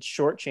have been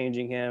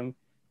shortchanging him.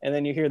 And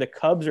then you hear the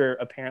Cubs are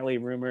apparently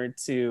rumored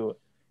to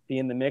be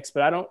in the mix.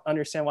 But I don't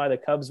understand why the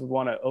Cubs would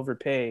want to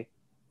overpay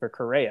for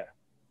Correa.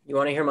 You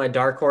want to hear my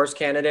dark horse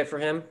candidate for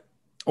him?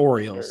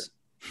 Orioles.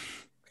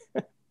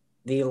 Sure.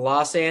 The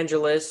Los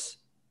Angeles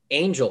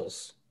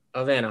Angels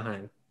of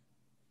Anaheim.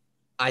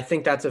 I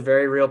think that's a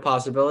very real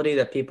possibility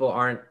that people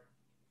aren't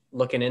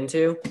looking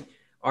into.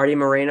 Artie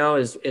Moreno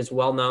is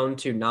well known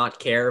to not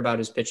care about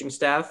his pitching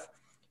staff.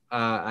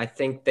 I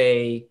think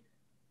they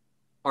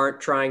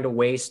aren't trying to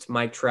waste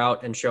Mike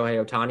Trout and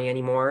Shohei Ohtani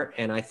anymore.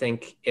 And I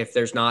think if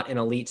there's not an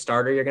elite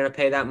starter, you're going to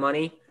pay that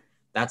money.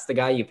 That's the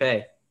guy you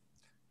pay.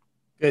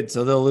 Good.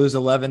 So they'll lose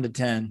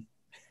 11-10.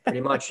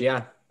 Pretty much,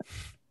 yeah.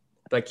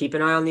 But keep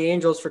an eye on the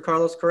Angels for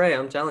Carlos Correa,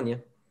 I'm telling you.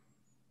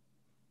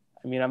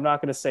 I mean, I'm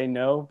not going to say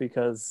no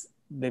because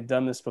they've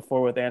done this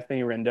before with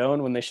Anthony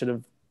Rendon when they should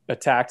have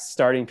attacked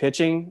starting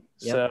pitching.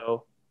 Yep.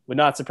 So would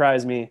not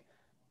surprise me.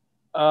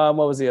 What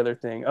was the other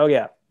thing? Oh,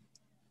 yeah.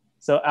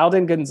 So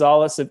Alden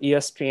Gonzalez of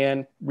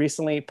ESPN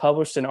recently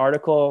published an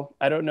article.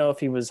 I don't know if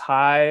he was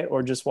high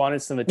or just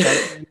wanted some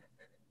attention,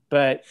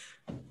 but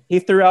he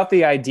threw out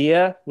the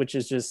idea, which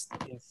is just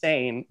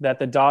insane, that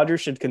the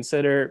Dodgers should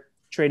consider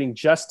trading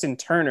Justin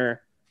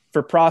Turner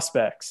for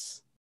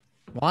prospects.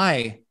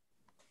 Why?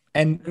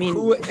 And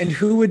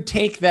who would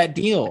take that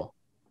deal?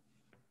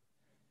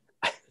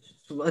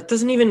 It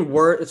doesn't even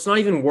worth. It's not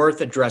even worth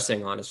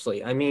addressing,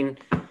 honestly. I mean,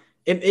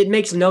 it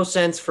makes no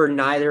sense for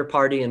neither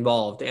party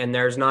involved, and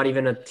there's not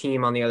even a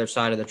team on the other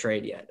side of the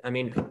trade yet. I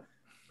mean,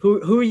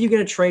 who are you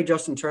going to trade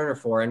Justin Turner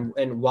for,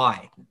 and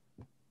why?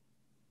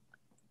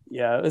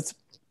 Yeah, it's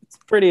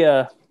pretty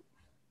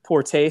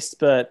poor taste,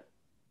 but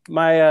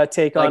my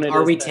take on it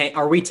are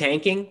we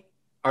tanking?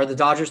 Are the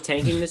Dodgers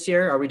tanking this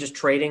year? Are we just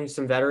trading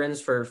some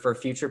veterans for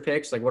future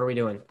picks? Like, what are we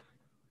doing?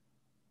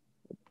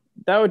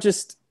 That would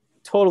just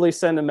totally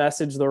send a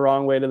message the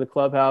wrong way to the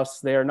clubhouse.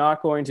 They are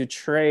not going to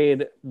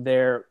trade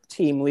their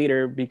team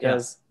leader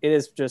because it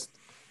is just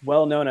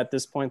well known at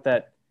this point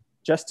that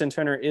Justin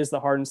Turner is the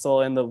heart and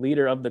soul and the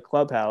leader of the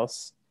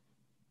clubhouse.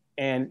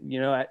 And,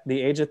 you know, at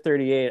the age of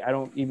 38, I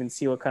don't even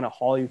see what kind of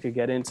haul you could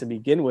get in to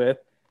begin with.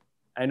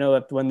 I know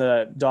that when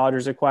the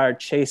Dodgers acquired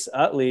Chase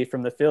Utley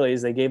from the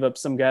Phillies, they gave up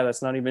some guy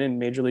that's not even in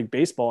Major League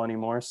Baseball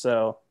anymore.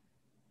 So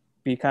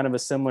be kind of a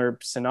similar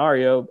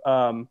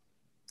scenario.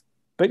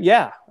 But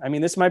yeah, I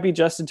mean, this might be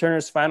Justin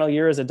Turner's final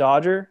year as a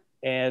Dodger,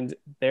 and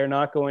they're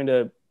not going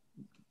to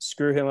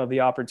screw him of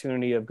the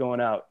opportunity of going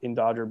out in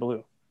Dodger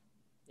blue.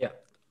 Yeah.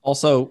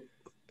 Also,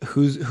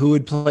 who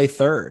would play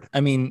third?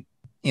 I mean,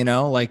 you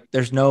know, like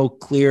there's no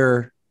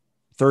clear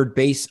third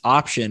base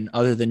option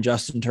other than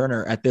Justin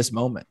Turner at this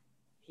moment.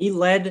 He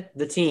led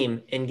the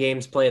team in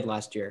games played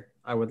last year.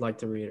 I would like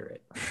to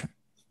reiterate.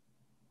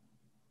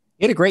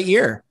 He had a great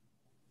year.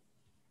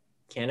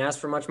 Can't ask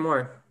for much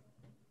more.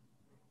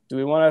 Do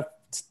we want to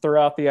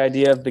throw out the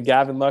idea of the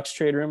Gavin Lux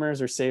trade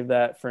rumors or save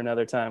that for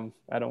another time?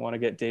 I don't want to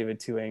get David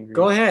too angry.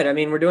 Go ahead. I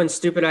mean, we're doing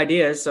stupid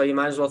ideas, so you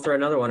might as well throw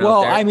another one out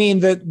Well, there. I mean,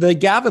 the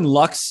Gavin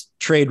Lux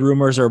trade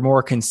rumors are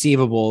more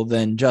conceivable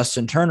than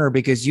Justin Turner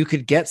because you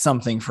could get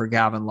something for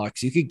Gavin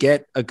Lux. You could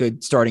get a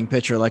good starting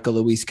pitcher like a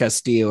Luis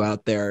Castillo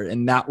out there,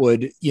 and that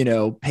would, you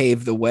know,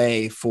 pave the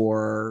way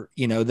for,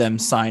 you know, them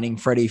signing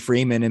Freddie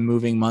Freeman and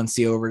moving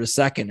Muncy over to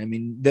second. I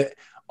mean,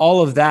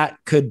 all of that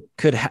could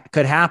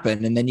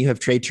happen. And then you have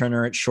Trey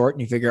Turner at short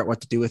and you figure out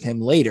what to do with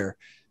him later.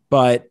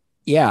 But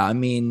yeah, I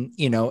mean,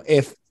 you know,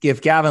 if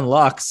Gavin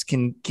Lux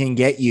can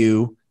get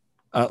you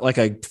like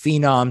a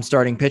phenom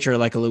starting pitcher,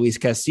 like a Luis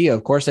Castillo,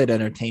 of course I'd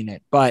entertain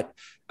it. But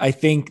I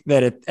think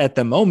that at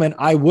the moment,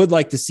 I would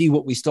like to see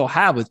what we still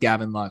have with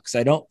Gavin Lux.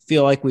 I don't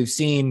feel like we've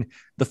seen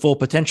the full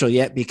potential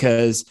yet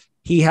because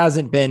he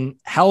hasn't been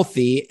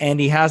healthy and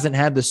he hasn't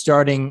had the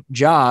starting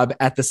job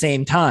at the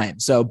same time.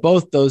 So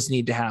both those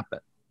need to happen.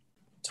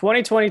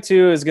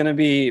 2022 is going to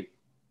be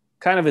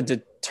kind of a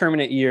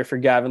determinate year for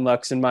Gavin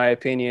Lux, in my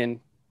opinion,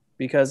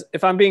 because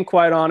if I'm being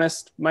quite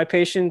honest, my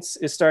patience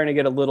is starting to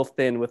get a little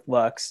thin with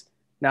Lux.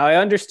 Now, I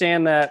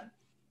understand that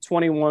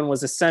 21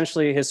 was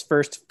essentially his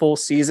first full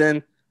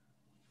season,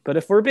 but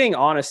if we're being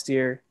honest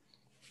here,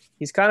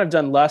 he's kind of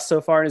done less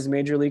so far in his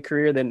major league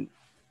career than,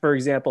 for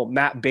example,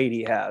 Matt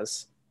Beatty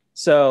has.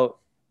 So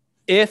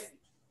if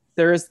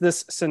there is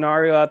this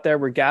scenario out there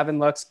where Gavin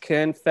Lux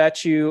can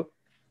fetch you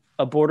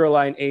a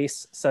borderline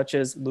ace such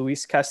as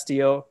Luis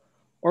Castillo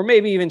or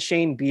maybe even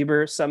Shane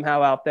Bieber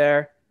somehow out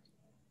there,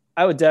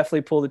 I would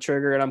definitely pull the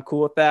trigger, and I'm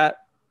cool with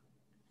that.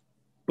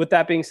 With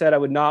that being said, I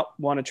would not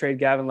want to trade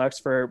Gavin Lux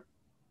for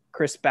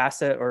Chris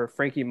Bassett or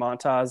Frankie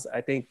Montas.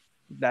 I think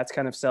that's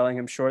kind of selling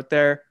him short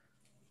there.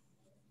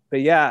 But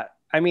yeah,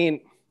 I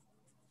mean,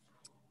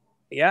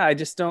 yeah, I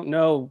just don't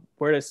know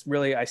where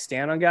I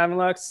stand on Gavin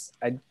Lux.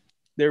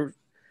 There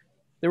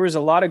was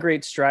a lot of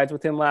great strides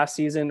with him last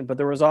season, but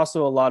there was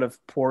also a lot of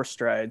poor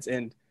strides.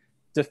 And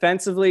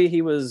defensively,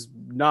 he was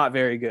not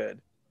very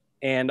good.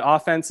 And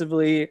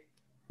offensively,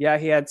 yeah,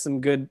 he had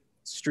some good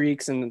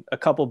streaks and a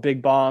couple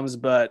big bombs,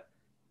 but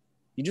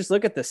you just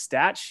look at the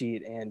stat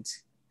sheet and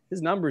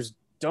his numbers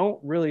don't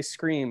really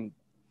scream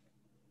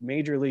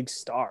major league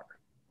star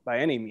by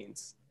any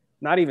means.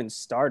 Not even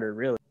starter,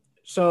 really.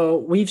 So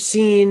we've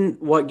seen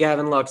what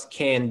Gavin Lux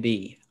can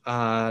be.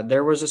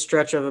 There was a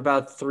stretch of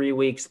about 3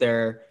 weeks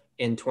there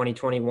in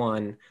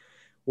 2021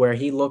 where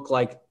he looked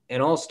like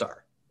an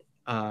all-star.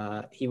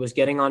 He was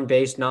getting on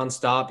base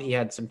nonstop. He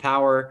had some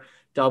power,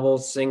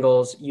 doubles,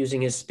 singles, using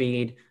his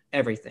speed,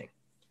 everything.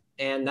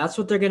 And that's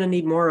what they're going to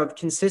need more of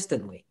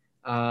consistently.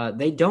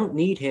 They don't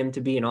need him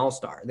to be an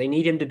all-star. They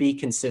need him to be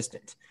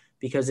consistent,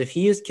 because if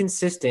he is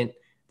consistent,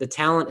 the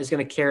talent is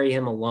going to carry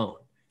him alone.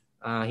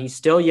 He's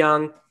still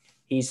young.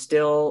 He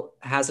still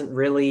hasn't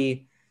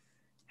really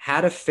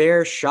had a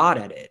fair shot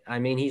at it. I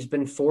mean, he's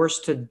been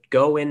forced to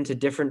go into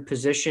different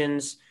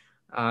positions.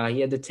 He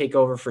had to take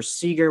over for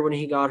Seager when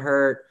he got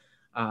hurt.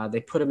 They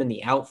put him in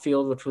the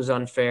outfield, which was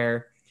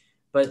unfair.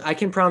 But I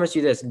can promise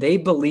you this, they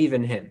believe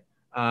in him.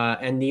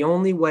 And the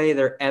only way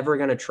they're ever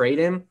going to trade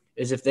him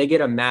is if they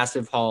get a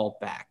massive haul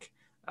back.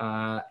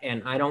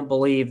 And I don't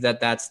believe that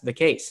that's the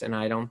case. And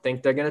I don't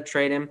think they're going to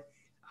trade him.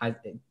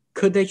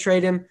 Could they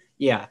trade him?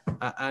 Yeah.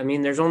 I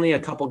mean, there's only a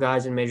couple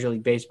guys in Major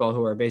League Baseball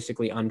who are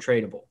basically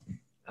untradeable.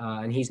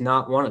 And he's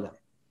not one of them.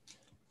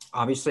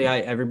 Obviously,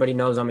 everybody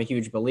knows I'm a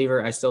huge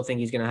believer. I still think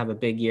he's going to have a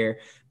big year.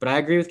 But I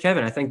agree with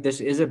Kevin. I think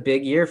this is a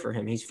big year for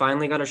him. He's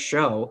finally got to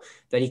show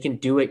that he can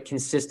do it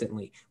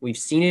consistently. We've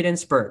seen it in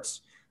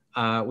spurts.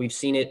 We've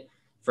seen it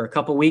for a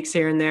couple weeks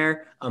here and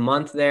there, a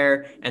month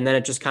there, and then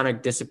it just kind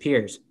of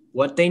disappears.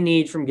 What they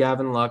need from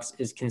Gavin Lux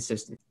is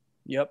consistent.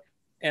 Yep.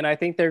 And I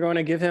think they're going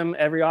to give him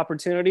every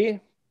opportunity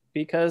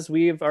because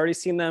we've already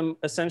seen them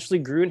essentially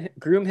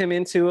groom him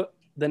into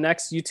the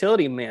next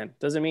utility man.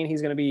 Doesn't mean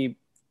he's going to be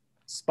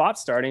spot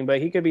starting,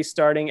 but he could be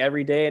starting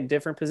every day at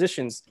different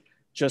positions,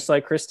 just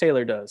like Chris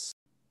Taylor does.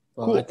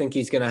 Well, cool. I think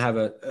he's going to have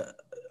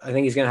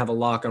a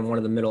lock on one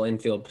of the middle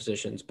infield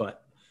positions,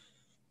 but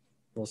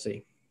we'll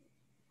see.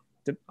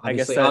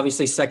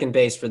 Obviously second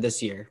base for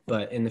this year,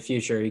 but in the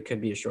future, he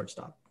could be a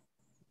shortstop.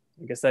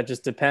 I guess that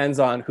just depends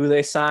on who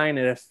they sign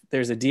and if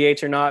there's a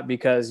DH or not,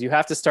 because you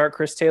have to start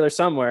Chris Taylor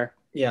somewhere.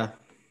 Yeah.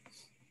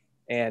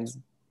 And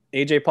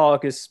AJ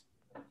Pollock is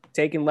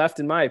taken left,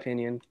 in my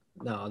opinion.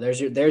 No,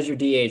 there's your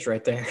DH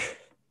right there.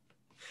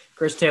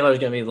 Chris Taylor is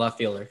going to be the left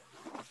fielder.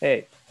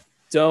 Hey,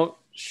 don't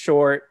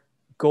short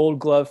Gold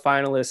Glove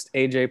finalist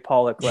AJ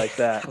Pollock like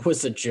that. That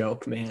was a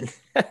joke, man.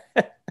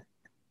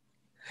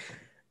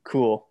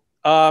 Cool.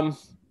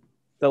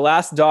 The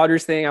last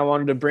Dodgers thing I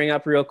wanted to bring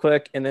up real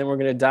quick, and then we're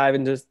going to dive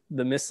into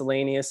the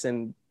miscellaneous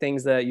and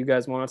things that you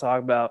guys want to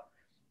talk about.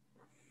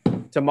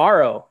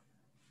 Tomorrow,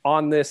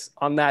 on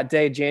that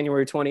day,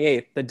 January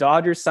 28th, the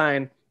Dodgers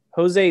signed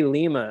Jose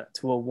Lima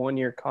to a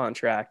 1-year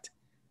contract.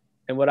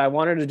 And what I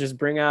wanted to just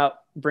bring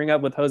up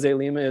with Jose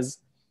Lima is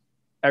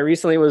I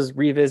recently was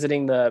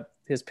revisiting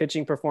his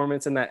pitching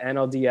performance in that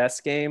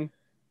NLDS game,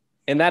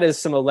 and that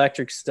is some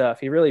electric stuff.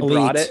 He really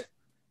brought it.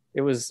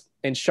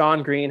 And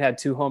Sean Green had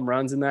 2 home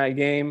runs in that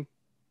game.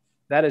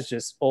 That is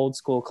just old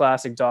school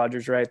classic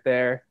Dodgers right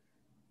there.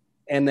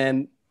 And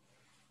then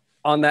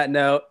on that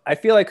note, I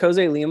feel like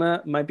Jose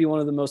Lima might be one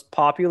of the most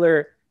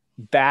popular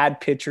bad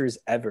pitchers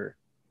ever.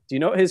 Do you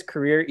know what his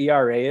career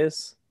ERA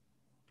is?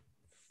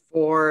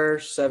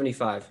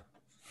 4.75.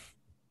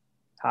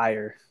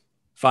 Higher.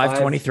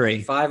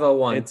 5.23.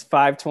 5.01. It's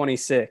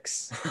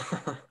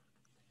 5.26.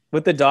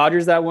 With the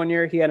Dodgers that 1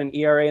 year, he had an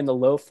ERA in the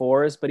low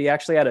 4s, but he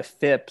actually had a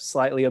FIP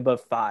slightly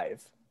above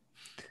 5.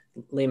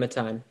 Lima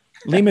time.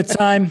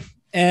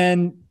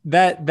 And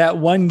that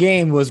one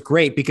game was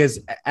great because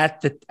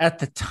at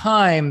the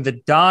time, the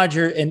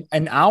Dodgers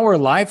in our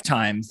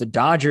lifetimes, the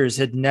Dodgers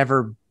had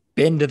never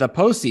been to the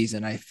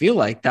postseason. I feel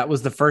like that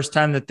was the first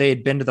time that they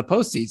had been to the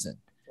postseason.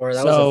 Or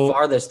that was the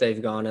farthest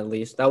they've gone, at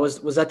least.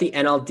 Was that the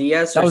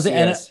NLDS? That was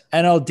CS? the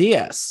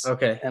NLDS.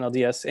 Okay.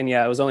 NLDS. And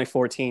yeah, it was only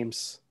 4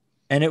 teams.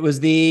 And it was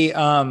the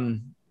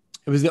only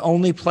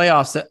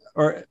playoffs that,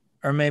 or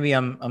maybe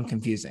I'm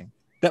confusing.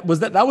 That was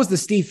the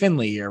Steve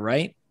Finley year,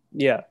 right?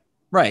 Yeah.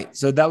 Right.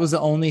 So that was the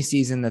only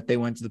season that they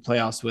went to the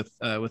playoffs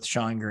with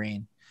Sean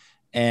Green.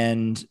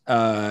 And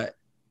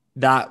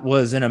that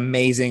was an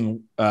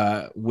amazing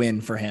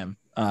win for him.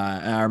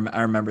 I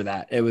remember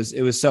that. It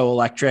was so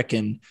electric,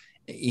 and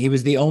he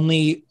was the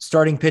only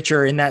starting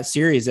pitcher in that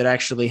series that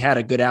actually had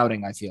a good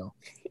outing, I feel.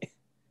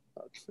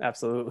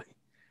 Absolutely.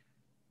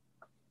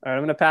 All right, I'm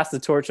going to pass the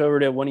torch over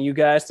to one of you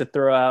guys to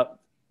throw out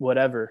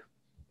whatever.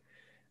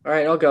 All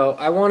right, I'll go.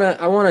 I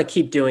want to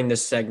keep doing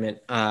this segment.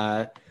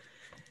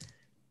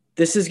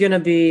 This is going to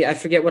be, I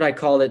forget what I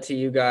called it to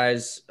you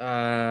guys.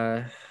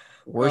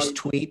 Worst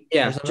tweet?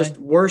 Yeah, just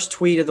worst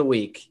tweet of the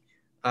week.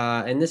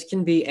 And this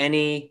can be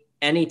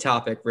any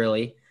topic,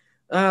 really.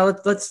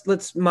 Let's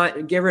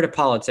get rid of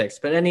politics,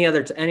 but any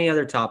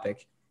other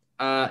topic.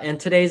 And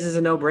today's is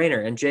a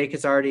no-brainer, and Jake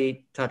has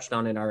already touched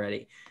on it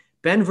already.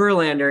 Ben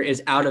Verlander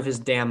is out of his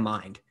damn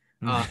mind.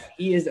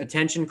 He is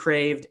attention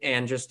craved,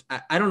 and just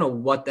I don't know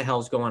what the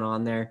hell's going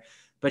on there,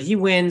 but he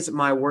wins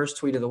my worst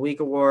tweet of the week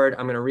award.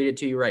 I'm going to read it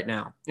to you right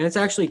now, and it's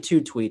actually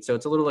 2 tweets, so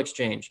it's a little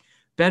exchange.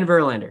 Ben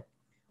Verlander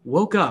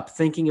woke up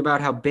thinking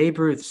about how Babe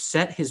Ruth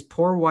set his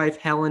poor wife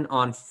Helen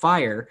on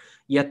fire,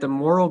 yet the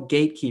moral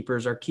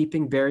gatekeepers are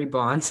keeping Barry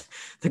Bonds,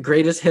 the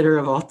greatest hitter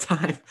of all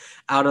time,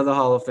 out of the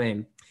Hall of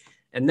Fame.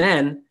 And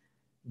then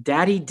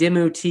Daddy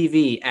Dimmu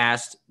TV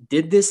asked,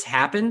 "Did this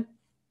happen?"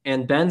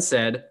 And Ben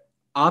said,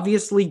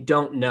 "Obviously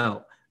don't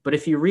know, but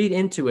if you read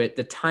into it,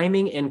 the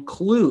timing and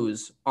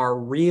clues are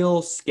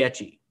real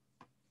sketchy."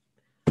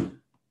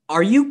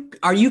 Are you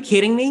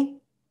kidding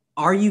me?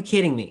 Are you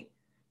kidding me?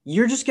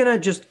 You're just going to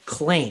just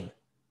claim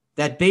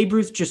that Babe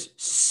Ruth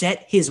just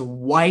set his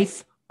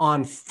wife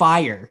on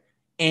fire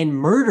and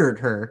murdered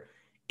her.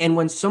 And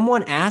when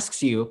someone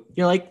asks you,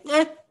 you're like,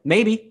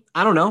 maybe,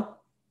 I don't know.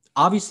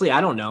 Obviously,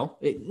 I don't know.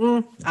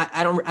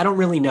 I don't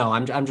really know.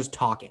 I'm just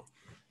talking.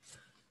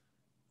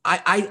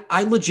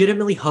 I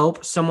legitimately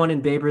hope someone in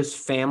Babe Ruth's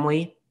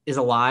family is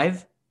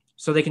alive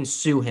so they can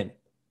sue him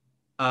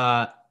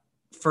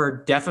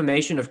for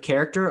defamation of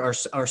character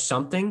or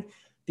something,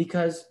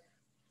 because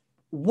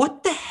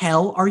what the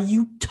hell are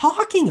you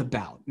talking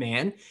about,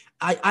 man?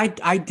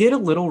 I did a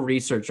little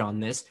research on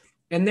this,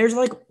 and there's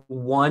like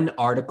one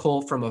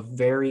article from a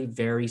very,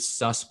 very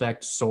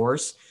suspect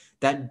source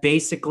that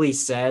basically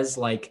says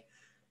like,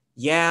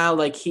 yeah,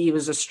 like he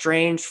was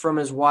estranged from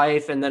his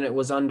wife and then it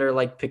was under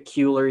like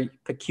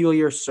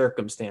peculiar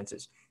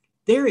circumstances.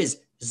 There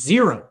is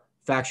zero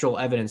factual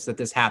evidence that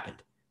this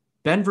happened.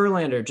 Ben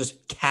Verlander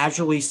just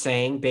casually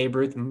saying Babe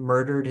Ruth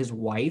murdered his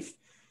wife.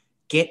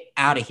 Get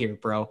out of here,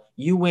 bro.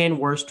 You win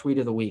worst tweet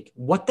of the week.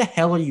 What the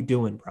hell are you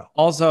doing, bro?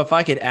 Also, if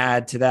I could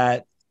add to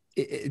that,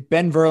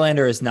 Ben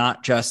Verlander is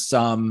not just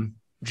some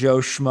Joe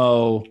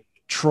Schmo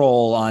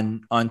troll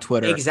on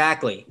Twitter.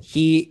 Exactly.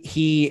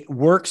 He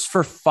works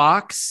for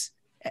Fox,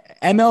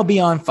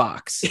 MLB on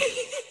Fox.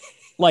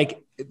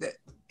 Like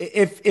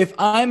if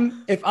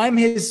I'm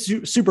his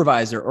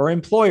supervisor or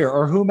employer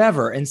or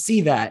whomever and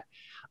see that,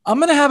 I'm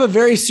going to have a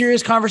very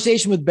serious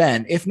conversation with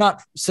Ben, if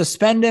not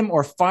suspend him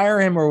or fire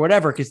him or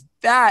whatever, because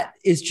that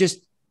is just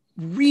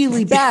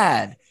really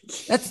bad.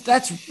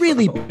 That's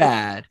really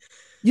bad.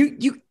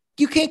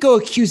 You can't go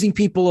accusing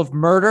people of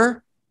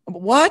murder.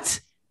 What?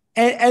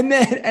 And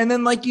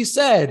then, like you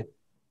said,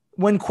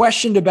 when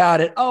questioned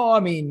about it, I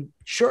mean,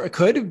 sure, it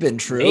could have been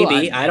true.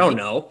 Maybe I don't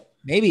know.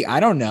 Maybe I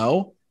don't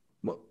know.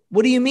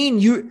 What do you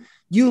mean?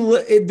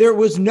 There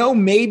was no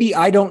maybe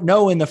I don't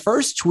know in the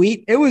first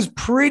tweet. It was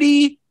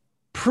pretty.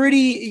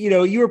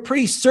 You were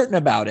pretty certain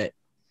about it.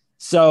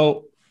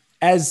 So,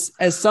 as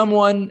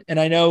someone, and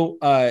I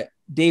know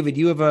David,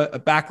 you have a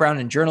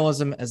background in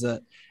journalism as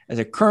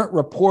a current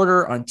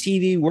reporter on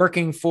TV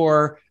working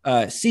for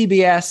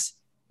CBS,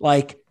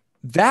 like.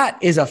 That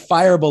is a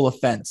fireable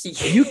offense.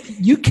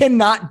 You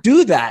cannot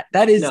do that.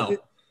 That is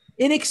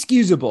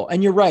inexcusable.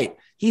 And you're right.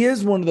 He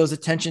is one of those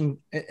attention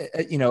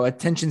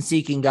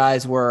seeking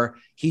guys where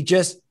he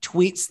just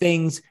tweets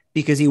things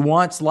because he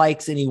wants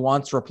likes and he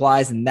wants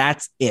replies, and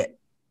that's it.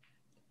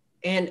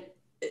 And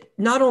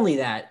not only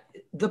that,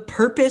 the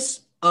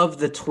purpose of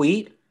the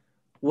tweet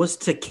was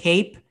to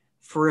cape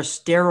for a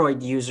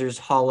steroid user's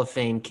Hall of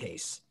Fame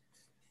case.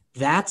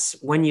 That's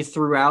when you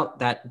threw out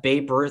that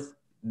Babe Ruth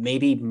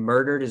maybe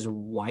murdered his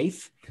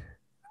wife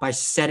by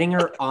setting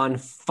her on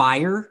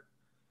fire.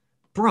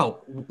 Bro,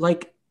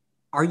 like,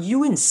 are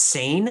you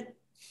insane?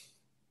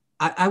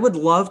 I would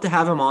love to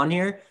have him on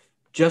here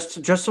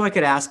just so I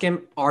could ask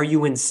him, are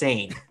you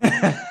insane?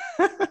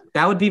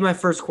 That would be my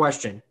first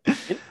question.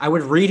 I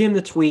would read him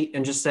the tweet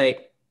and just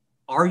say,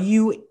 are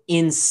you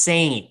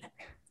insane?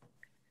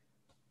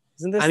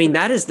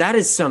 That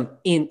is some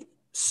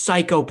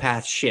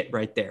psychopath shit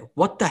right there.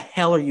 What the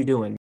hell are you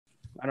doing?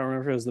 I don't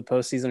remember if it was the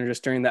postseason or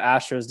just during the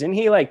Astros. Didn't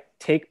he like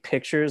take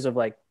pictures of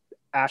like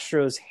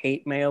Astros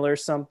hate mail or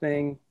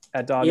something?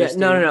 at Dodger Yeah,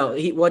 Stadium? no.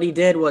 What he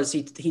did was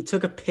he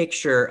took a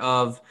picture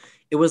of,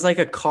 it was like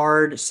a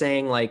card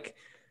saying like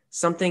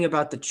something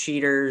about the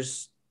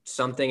cheaters,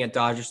 something at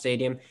Dodger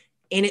Stadium,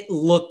 and it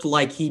looked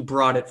like he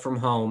brought it from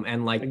home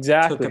and like took a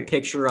Exactly.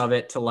 picture of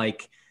it to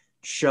like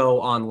show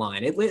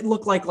online. It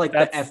looked like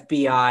the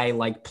FBI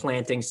like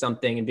planting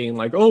something and being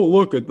like, "Oh,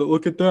 look at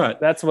that."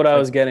 That's what I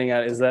was getting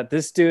at, is that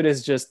this dude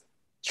is just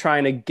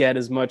trying to get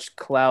as much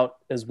clout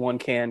as one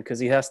can because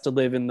he has to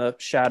live in the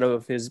shadow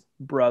of his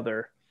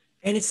brother.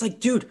 And it's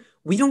like, dude,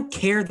 we don't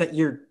care that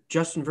you're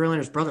Justin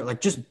Verlander's brother. Like,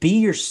 just be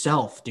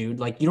yourself, dude.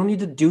 Like, you don't need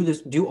to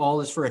do all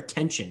this for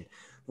attention.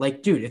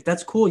 Like, dude, if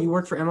that's cool, you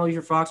work for MLB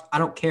or Fox, I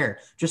don't care.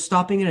 Just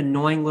stop being an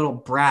annoying little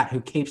brat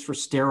who capes for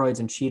steroids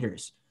and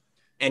cheaters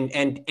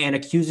and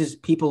accuses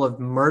people of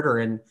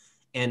murder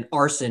and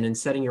arson and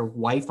setting your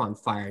wife on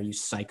fire, you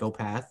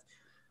psychopath.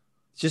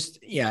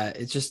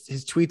 It's just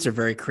his tweets are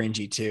very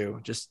cringy too.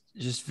 Just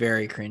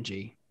very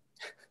cringy.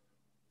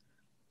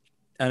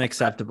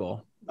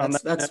 Unacceptable.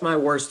 That's my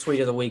worst tweet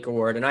of the week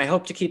award, and I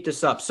hope to keep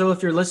this up. So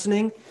if you're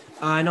listening,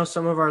 I know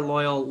some of our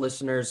loyal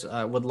listeners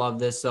would love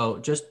this, so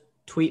just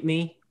tweet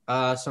me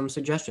some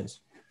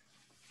suggestions.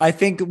 I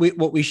think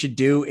what we should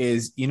do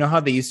is, you know how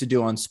they used to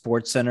do on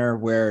Sports Center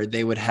where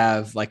they would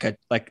have like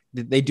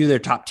they do their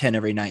top 10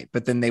 every night,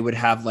 but then they would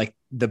have like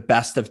the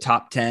best of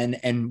top 10,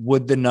 and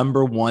would the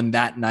number one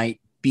that night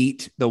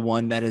beat the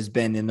one that has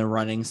been in the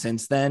running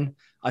since then?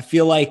 I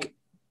feel like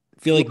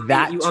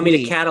that you want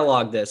me to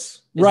catalog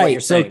this,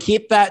 right? So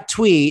keep that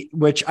tweet,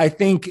 which I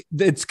think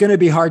it's going to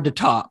be hard to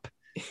top.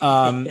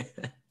 And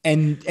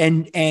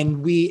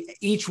we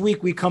each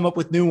week we come up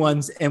with new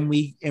ones and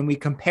we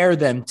compare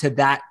them to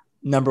that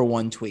number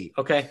one tweet.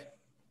 Okay,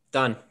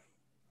 done.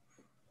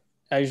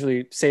 I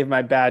usually save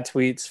my bad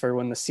tweets for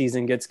when the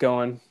season gets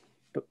going.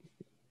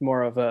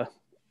 But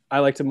I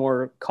like to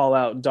more call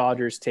out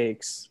Dodgers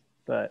takes,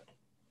 but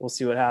we'll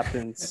see what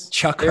happens.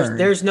 Chuck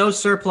there's no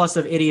surplus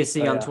of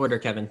idiocy on Twitter,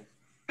 Kevin.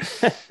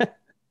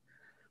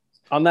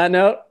 On that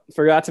note,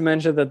 forgot to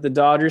mention that the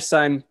Dodgers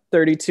signed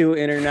 32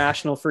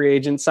 international free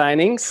agent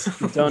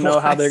signings. Don't know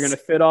how they're going to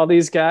fit all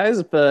these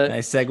guys, but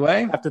nice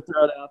segue. Have to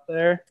throw it out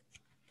there.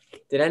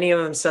 Did any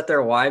of them set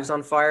their wives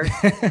on fire?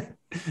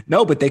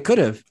 No, but they could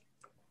have.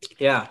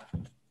 Yeah.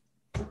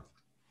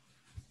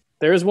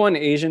 There's one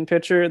Asian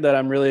pitcher that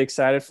I'm really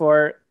excited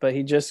for, but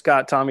he just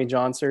got Tommy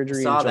John surgery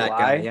in July. That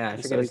guy. Yeah, I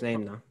forget his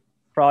name though.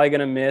 Probably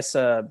going to miss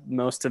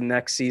most of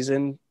next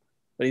season,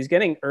 but he's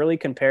getting early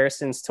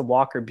comparisons to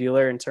Walker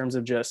Buehler in terms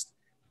of just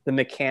the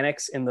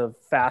mechanics and the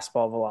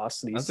fastball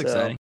velocity. That's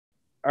exciting.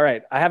 All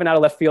right. I have an out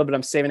of left field, but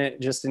I'm saving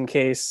it just in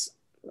case.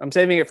 I'm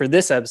saving it for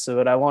this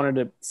episode. I wanted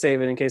to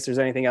save it in case there's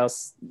anything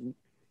else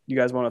you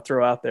guys want to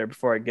throw out there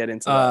before I get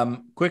into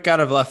that. Quick out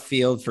of left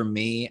field for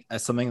me,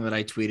 something that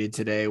I tweeted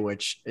today,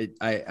 which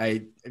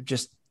I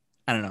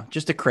don't know,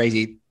 just a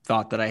crazy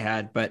thought that I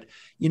had. But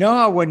you know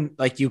how when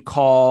like you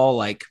call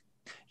like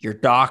your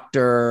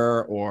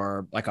doctor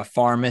or like a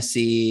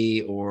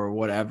pharmacy or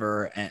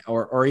whatever,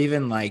 or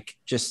even like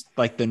just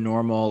like the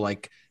normal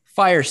like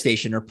fire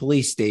station or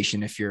police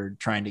station, if you're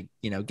trying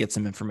to, get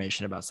some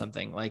information about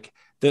something, like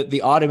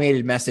the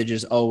automated message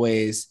is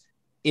always,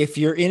 if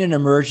you're in an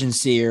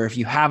emergency or if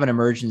you have an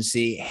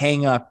emergency,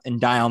 hang up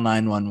and dial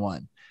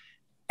 911.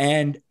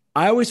 And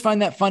I always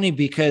find that funny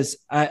because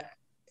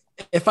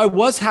if I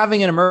was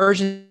having an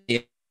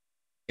emergency,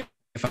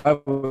 if I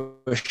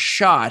was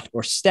shot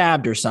or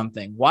stabbed or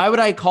something, why would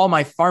I call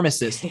my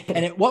pharmacist?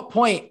 And at what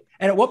point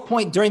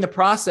during the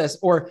process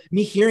or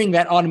me hearing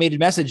that automated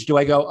message do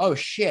I go, oh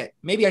shit,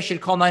 maybe I should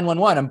call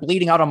 911. I'm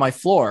bleeding out on my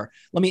floor.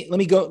 Let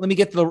me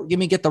get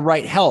the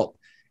right help.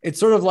 It's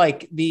sort of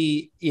like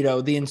the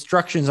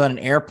instructions on an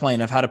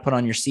airplane of how to put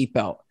on your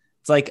seatbelt.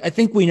 It's like, I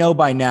think we know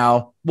by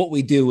now what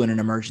we do in an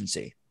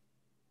emergency.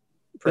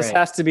 This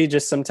has to be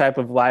just some type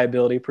of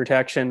liability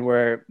protection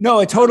where. No,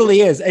 it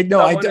totally is. I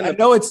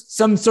know it's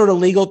some sort of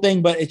legal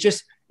thing, but it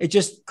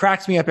just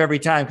cracks me up every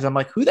time. Cause I'm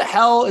like, who the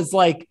hell is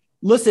like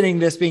listening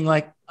to this being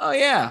like, oh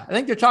yeah, I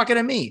think they're talking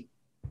to me.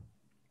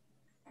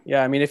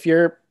 Yeah. I mean, if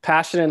your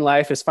passion in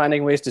life is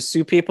finding ways to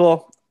sue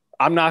people,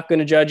 I'm not going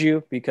to judge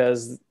you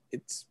because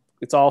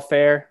it's all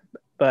fair,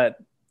 but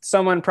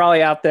someone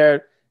probably out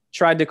there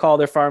tried to call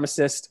their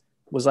pharmacist,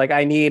 was like,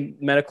 I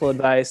need medical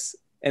advice.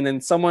 And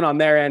then someone on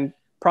their end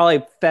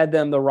probably fed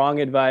them the wrong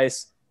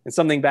advice and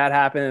something bad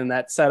happened and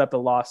that set up a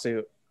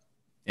lawsuit.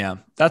 Yeah,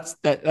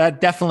 that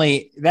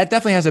definitely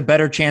has a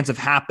better chance of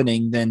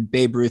happening than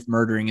Babe Ruth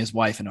murdering his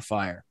wife in a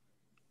fire.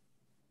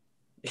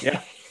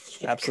 Yeah,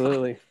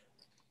 absolutely.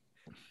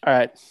 All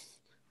right.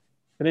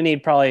 I'm going to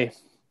need probably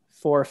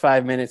 4 or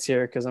 5 minutes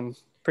here because I'm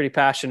pretty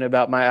passionate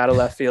about my out of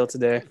left field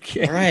today.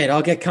 Okay. All right,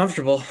 I'll get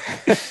comfortable.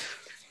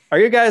 Are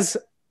you guys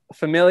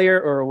familiar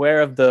or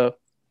aware of the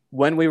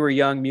When We Were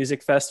Young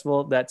music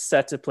festival that's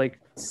set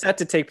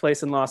to take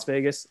place in Las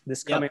Vegas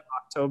this coming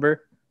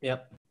October?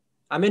 Yep.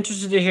 I'm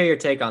interested to hear your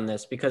take on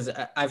this because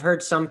I've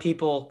heard some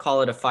people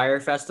call it a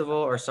fire festival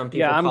or some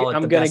people call it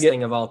the best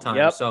thing of all time.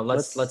 Yep, so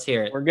let's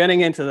hear it. We're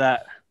getting into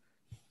that.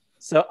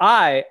 So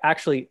I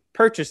actually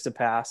purchased a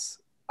pass.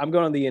 I'm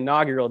going on the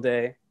inaugural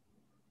day.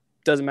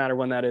 Doesn't matter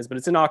when that is, but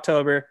it's in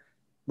October,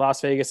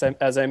 Las Vegas,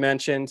 as I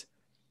mentioned.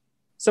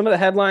 Some of the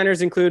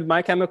headliners include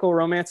My Chemical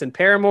Romance and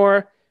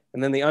Paramore,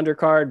 and then the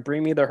undercard,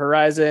 Bring Me the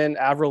Horizon,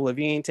 Avril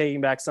Lavigne,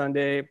 Taking Back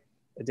Sunday,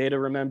 A Day to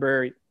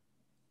Remember,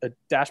 a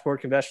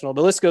Dashboard Confessional.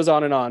 The list goes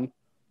on and on.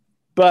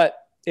 But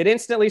it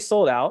instantly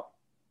sold out,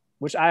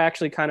 which I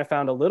actually kind of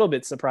found a little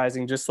bit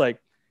surprising, just like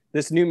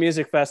this new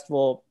music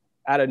festival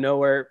out of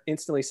nowhere,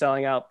 instantly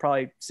selling out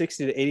probably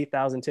 60 to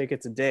 80,000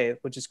 tickets a day,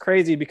 which is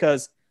crazy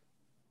because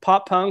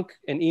pop punk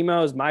and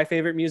emo is my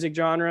favorite music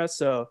genre.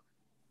 So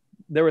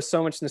there was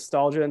so much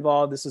nostalgia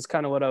involved. This is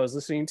kind of what I was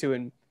listening to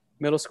in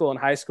middle school and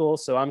high school.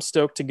 So I'm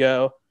stoked to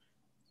go.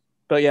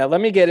 But yeah, let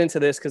me get into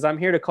this because I'm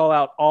here to call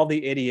out all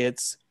the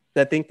idiots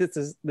that think this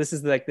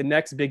is like the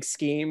next big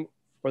scheme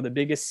or the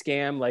biggest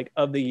scam like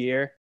of the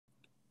year.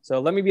 So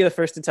let me be the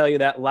first to tell you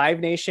that Live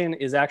Nation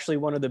is actually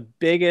one of the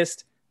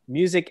biggest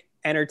music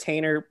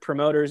entertainer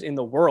promoters in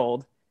the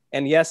world.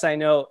 And yes, I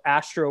know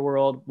Astro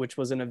World, which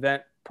was an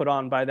event put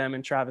on by them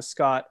and Travis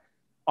Scott,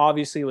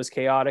 obviously was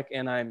chaotic.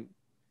 And I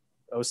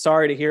was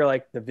sorry to hear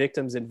like the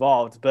victims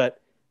involved,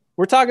 but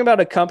we're talking about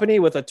a company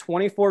with a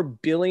 $24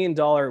 billion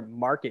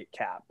market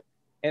cap.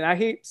 And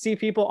I see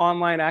people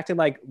online acting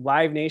like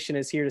Live Nation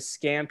is here to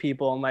scam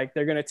people and like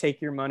they're going to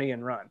take your money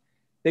and run.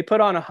 They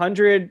put on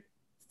 100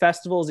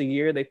 festivals a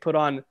year. They put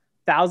on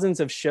thousands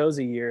of shows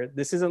a year.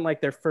 This isn't like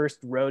their first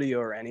rodeo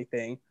or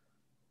anything.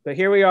 But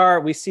here we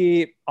are. We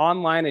see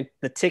online and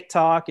the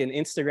TikTok and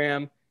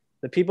Instagram,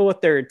 the people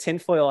with their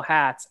tinfoil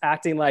hats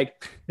acting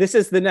like this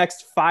is the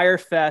next Fyre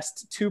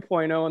Fest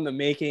 2.0 in the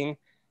making.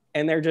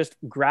 And they're just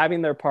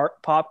grabbing their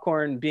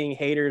popcorn, being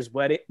haters,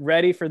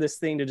 ready for this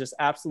thing to just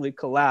absolutely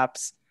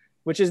collapse,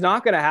 which is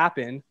not going to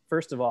happen,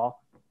 first of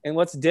all. And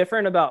what's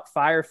different about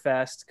Fyre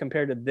Fest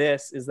compared to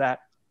this is that,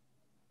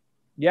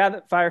 yeah,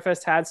 that Fyre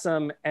Fest had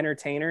some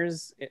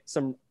entertainers,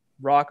 some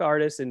rock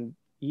artists and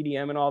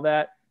EDM and all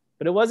that,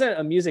 but it wasn't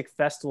a music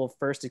festival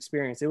first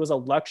experience. It was a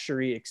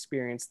luxury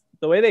experience.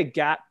 The way they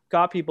got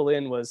people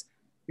in was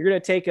you're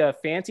going to take a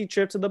fancy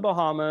trip to the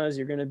Bahamas.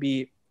 You're going to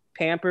be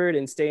pampered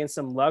and stay in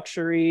some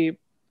luxury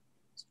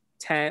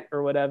tent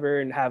or whatever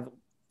and have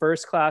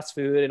first class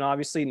food. And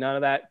obviously none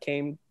of that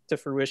came to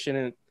fruition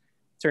and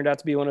turned out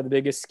to be one of the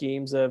biggest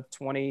schemes of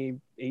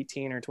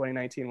 2018 or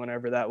 2019,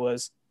 whenever that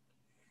was.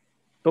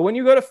 But when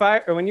you go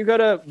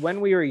to When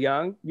We Were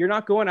Young, you're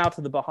not going out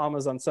to the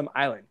Bahamas on some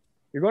island.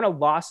 You're going to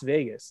Las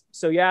Vegas.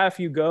 So yeah, if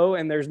you go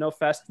and there's no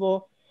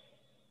festival,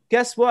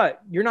 guess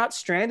what? You're not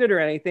stranded or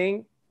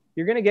anything.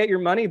 You're going to get your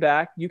money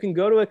back. You can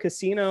go to a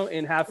casino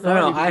and have fun.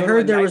 No, I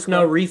heard there was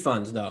no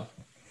refunds though.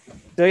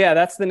 So yeah,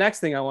 that's the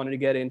next thing I wanted to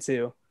get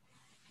into.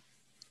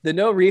 The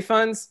no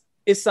refunds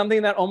is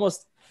something that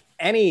almost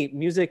any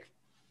music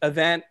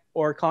event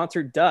or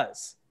concert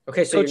does.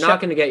 Okay, so you're not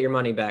going to get your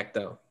money back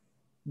though.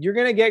 You're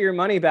going to get your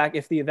money back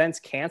if the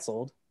event's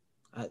canceled.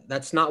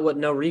 That's not what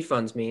no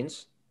refunds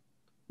means.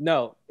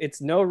 No,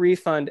 it's no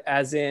refund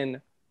as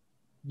in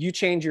you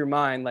change your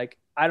mind. Like,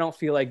 I don't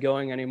feel like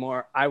going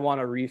anymore. I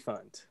want a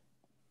refund.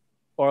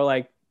 Or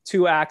like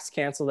 2 acts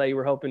canceled that you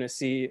were hoping to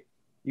see,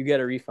 you get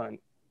a refund.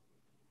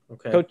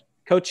 Okay.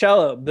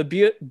 Coachella,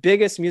 the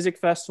biggest music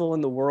festival in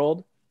the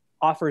world,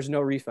 offers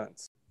no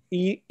refunds.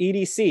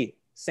 EDC,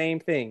 same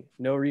thing,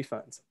 no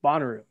refunds.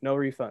 Bonnaroo, no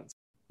refunds.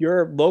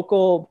 Your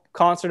local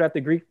concert at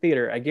the Greek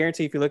Theater, I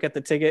guarantee if you look at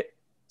the ticket, it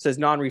says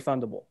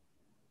non-refundable.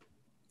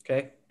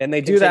 Okay. And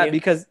they do that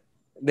because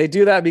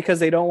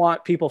they don't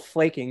want people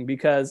flaking,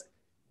 because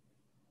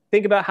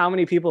think about how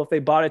many people, if they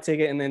bought a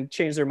ticket and then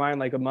changed their mind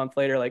like a month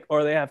later, like,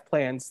 or they have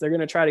plans, they're going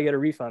to try to get a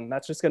refund.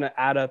 That's just going to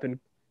add up and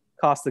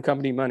cost the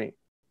company money.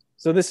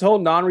 So this whole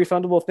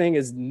non-refundable thing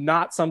is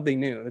not something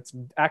new. It's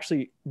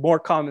actually more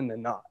common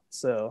than not.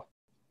 So,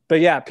 but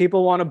yeah,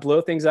 people want to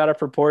blow things out of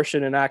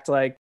proportion and act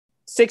like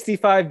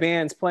 65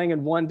 bands playing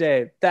in one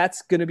day.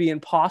 That's going to be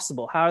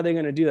impossible. How are they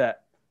going to do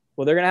that?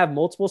 Well, they're going to have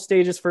multiple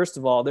stages. First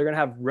of all, they're going to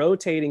have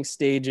rotating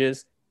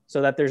stages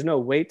so that there's no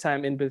wait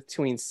time in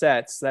between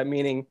sets. That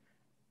meaning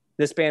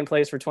this band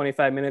plays for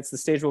 25 minutes, the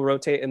stage will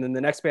rotate, and then the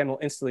next band will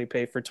instantly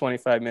play for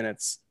 25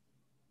 minutes.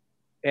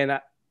 And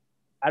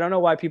I don't know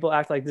why people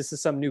act like this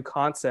is some new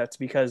concept,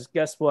 because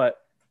guess what?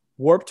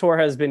 Warped Tour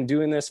has been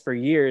doing this for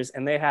years,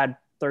 and they had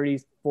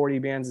 30, 40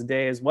 bands a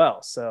day as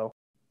well. So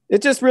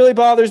it just really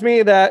bothers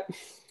me that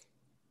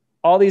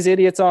all these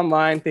idiots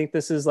online think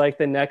this is like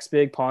the next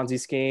big Ponzi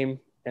scheme,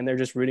 and they're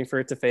just rooting for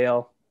it to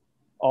fail.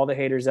 All the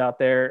haters out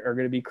there are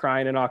going to be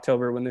crying in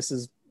October when this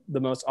is the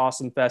most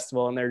awesome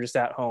festival, and they're just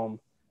at home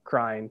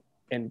crying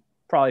and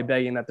probably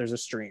begging that there's a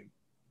stream.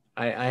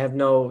 I have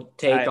no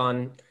take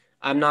on.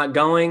 I'm not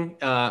going.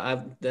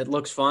 It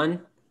looks fun,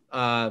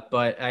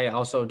 but I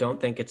also don't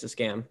think it's a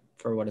scam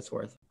for what it's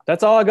worth.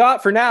 That's all I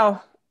got for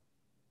now.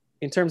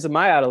 In terms of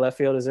my out of left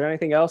field, is there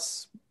anything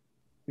else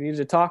we need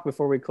to talk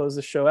before we close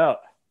the show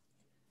out?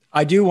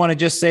 I do want to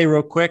just say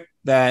real quick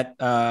that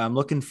I'm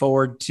looking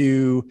forward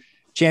to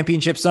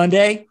Championship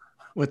Sunday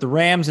with the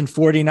Rams and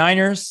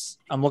 49ers.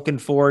 I'm looking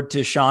forward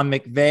to Sean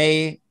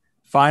McVay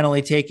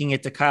finally taking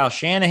it to Kyle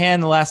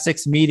Shanahan. The last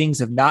 6 meetings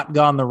have not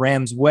gone the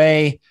Rams'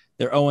 way.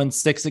 They're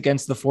 0-6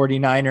 against the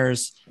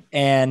 49ers.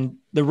 And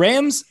the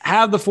Rams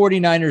have the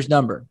 49ers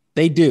number.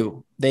 They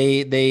do.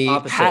 They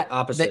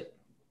opposite.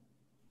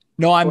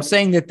 No, I'm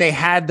saying that they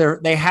had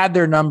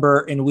their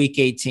number in week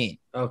 18.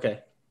 Okay.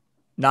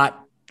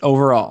 Not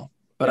overall.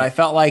 But Yeah. I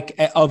felt like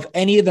of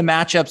any of the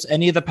matchups,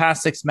 any of the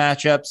past 6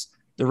 matchups,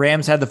 the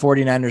Rams had the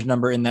 49ers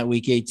number in that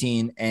week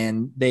 18,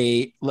 and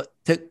they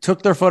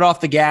took their foot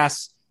off the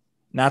gas.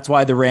 And that's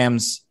why the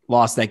Rams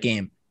lost that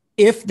game.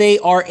 If they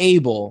are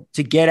able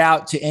to get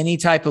out to any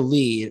type of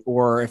lead,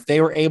 or if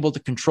they were able to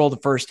control the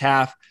first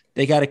half,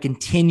 they got to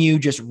continue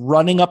just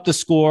running up the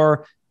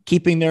score,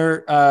 keeping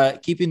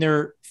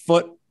their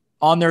foot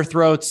on their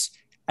throats,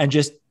 and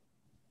just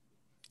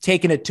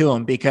taking it to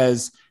them,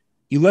 because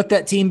you let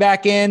that team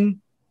back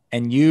in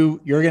and you're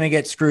going to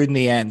get screwed in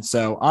the end.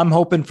 So I'm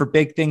hoping for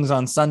big things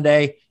on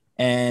Sunday,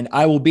 and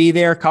I will be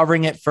there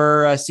covering it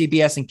for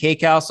CBS and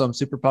KCAL. So I'm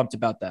super pumped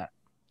about that.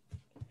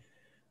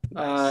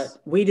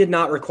 We did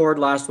not record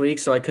last week,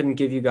 so I couldn't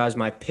give you guys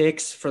my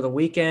picks for the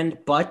weekend,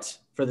 but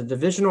for the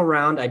divisional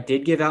round, I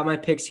did give out my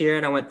picks here,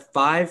 and I went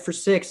 5 for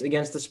 6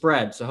 against the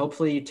spread. So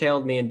hopefully you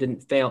tailed me and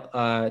didn't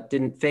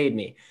fade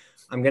me.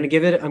 I'm going to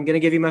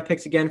give you my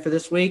picks again for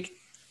this week.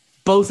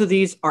 Both of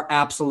these are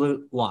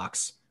absolute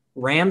locks.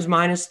 Rams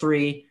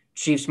 -3,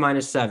 Chiefs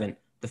 -7.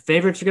 The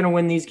favorites are going to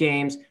win these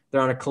games.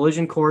 They're on a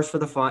collision course for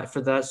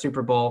the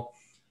Super Bowl.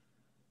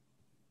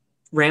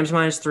 Rams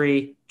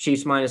 -3,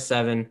 Chiefs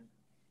 -7.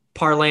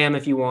 Parlay them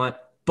if you want.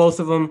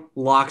 Both of them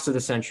locks of the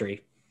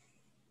century.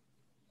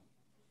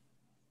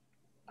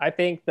 I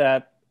think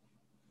that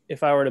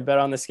if I were to bet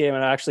on this game,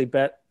 I'd actually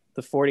bet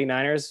the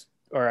 49ers,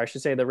 or I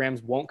should say the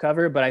Rams won't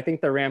cover, but I think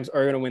the Rams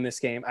are going to win this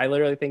game. I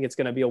literally think it's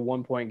going to be a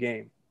 1-point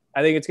game.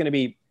 I think it's going to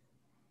be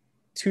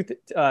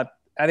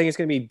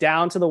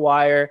down to the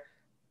wire,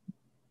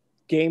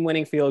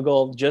 game-winning field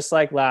goal, just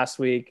like last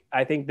week.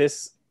 I think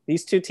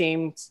these two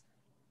teams,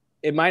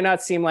 it might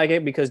not seem like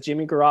it because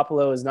Jimmy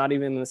Garoppolo is not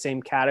even in the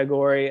same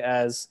category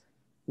as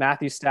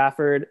Matthew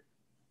Stafford,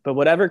 but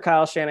whatever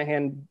Kyle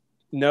Shanahan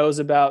knows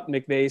about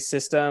McVay's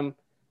system,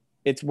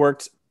 it's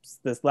worked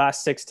the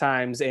last 6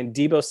 times. And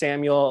Deebo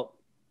Samuel,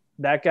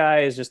 that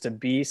guy is just a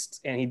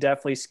beast, and he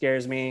definitely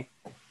scares me.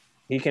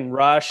 He can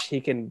rush, he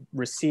can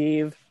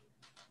receive.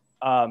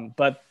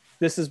 But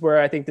this is where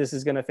I think this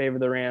is going to favor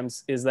the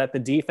Rams, is that the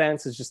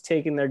defense is just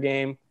taking their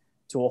game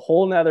to a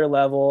whole nother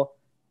level.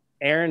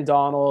 Aaron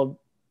Donald,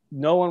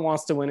 no one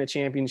wants to win a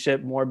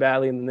championship more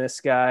badly than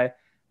this guy.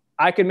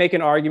 I could make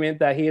an argument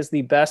that he is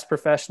the best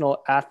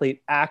professional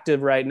athlete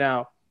active right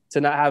now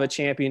to not have a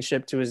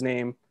championship to his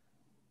name.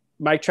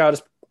 Mike Trout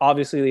is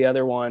obviously the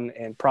other one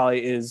and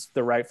probably is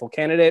the rightful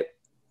candidate,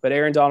 but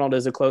Aaron Donald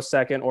is a close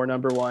second or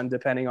number 1,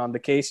 depending on the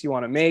case you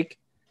want to make.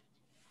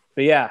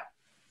 But yeah,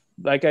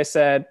 like I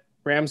said,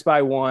 Rams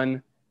by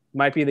 1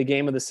 might be the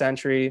game of the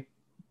century,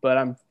 but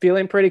I'm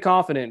feeling pretty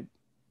confident.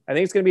 I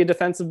think it's going to be a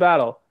defensive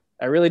battle.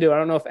 I really do. I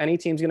don't know if any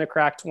team's going to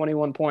crack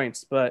 21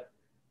 points, but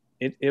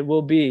it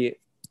will be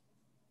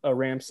a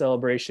Rams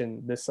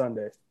celebration this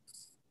Sunday.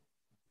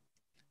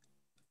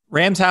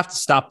 Rams have to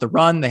stop the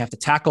run. They have to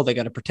tackle. They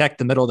got to protect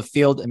the middle of the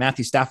field. And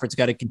Matthew Stafford's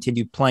got to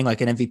continue playing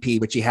like an MVP,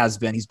 which he has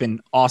been. He's been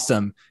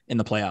awesome in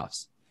the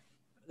playoffs.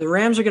 The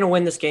Rams are going to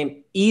win this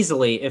game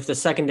easily if the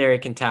secondary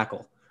can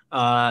tackle.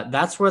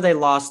 That's where they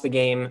lost the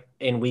game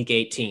in week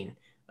 18.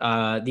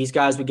 These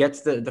guys would get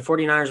to the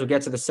 49ers would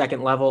get to the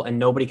second level and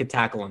nobody could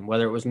tackle them,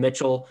 whether it was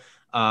Mitchell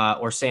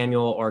or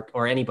Samuel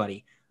or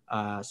anybody.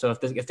 So if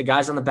the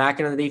guys on the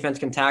back end of the defense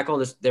can tackle,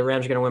 the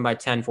Rams are going to win by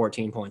 10,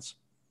 14 points.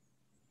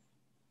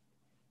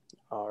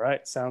 All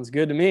right. Sounds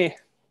good to me.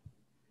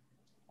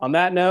 On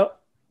that note,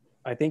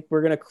 I think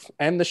we're going to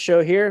end the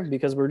show here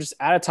because we're just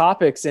out of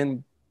topics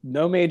and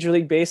no Major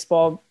League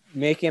Baseball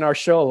making our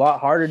show a lot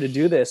harder to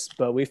do this,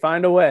 but we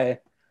find a way.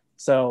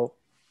 So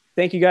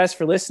thank you guys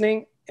for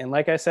listening. And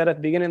like I said at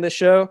the beginning of the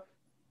show,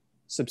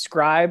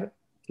 subscribe,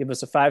 give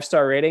us a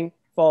 5-star rating,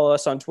 follow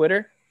us on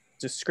Twitter.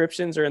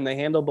 Descriptions are in the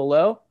handle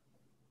below.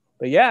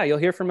 But yeah, you'll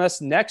hear from us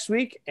next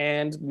week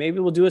and maybe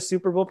we'll do a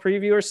Super Bowl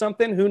preview or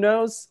something. Who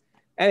knows?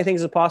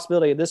 Anything's a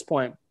possibility at this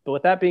point. But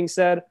with that being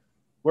said,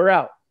 we're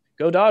out.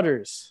 Go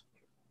Dodgers.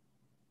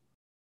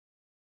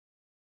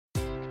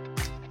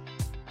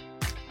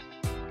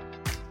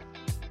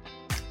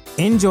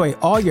 Enjoy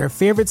all your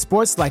favorite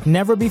sports like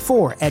never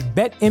before at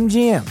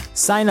BetMGM.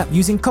 Sign up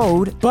using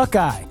code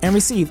Buckeye and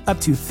receive up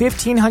to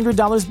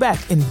 $1,500 back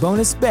in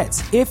bonus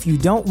bets if you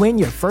don't win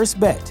your first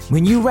bet.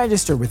 When you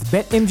register with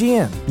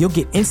BetMGM, you'll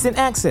get instant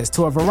access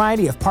to a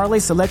variety of parlay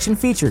selection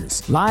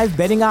features, live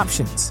betting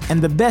options,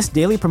 and the best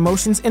daily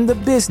promotions in the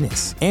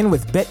business. And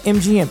with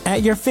BetMGM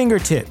at your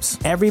fingertips,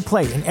 every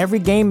play and every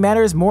game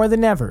matters more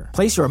than ever.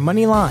 Place your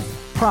money line,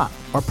 prop,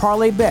 or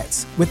parlay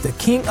bets with the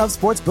king of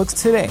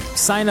sportsbooks today.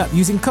 Sign up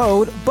using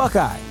code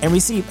Buckeye and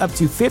receive up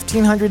to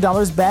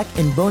 $1,500 back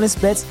in bonus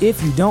bets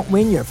if you don't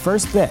win your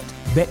first bet.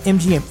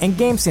 BetMGM and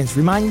GameSense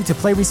remind you to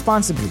play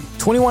responsibly.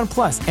 21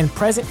 plus and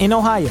present in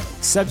Ohio,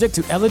 subject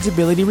to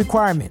eligibility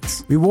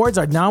requirements. Rewards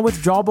are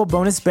non-withdrawable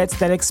bonus bets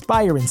that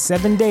expire in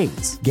 7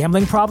 days.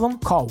 Gambling problem?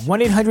 Call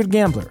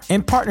 1-800-GAMBLER.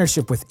 In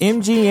partnership with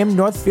MGM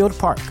Northfield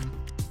Park.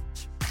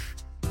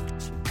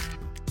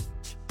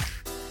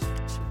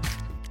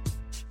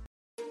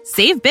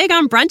 Save big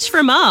on brunch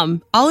for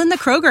mom, all in the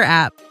Kroger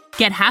app.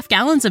 Get half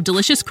gallons of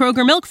delicious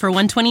Kroger milk for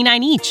 $1.29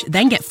 each.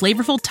 Then get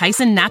flavorful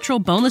Tyson natural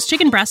boneless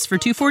chicken breasts for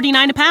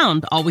 $2.49 a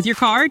pound, all with your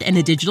card and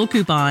a digital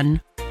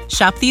coupon.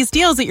 Shop these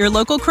deals at your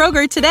local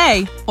Kroger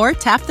today, or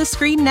tap the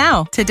screen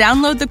now to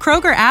download the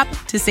Kroger app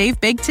to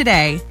save big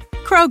today.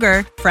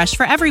 Kroger, fresh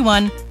for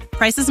everyone.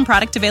 Prices and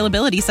product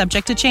availability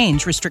subject to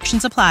change.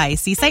 Restrictions apply.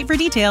 See site for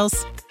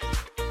details.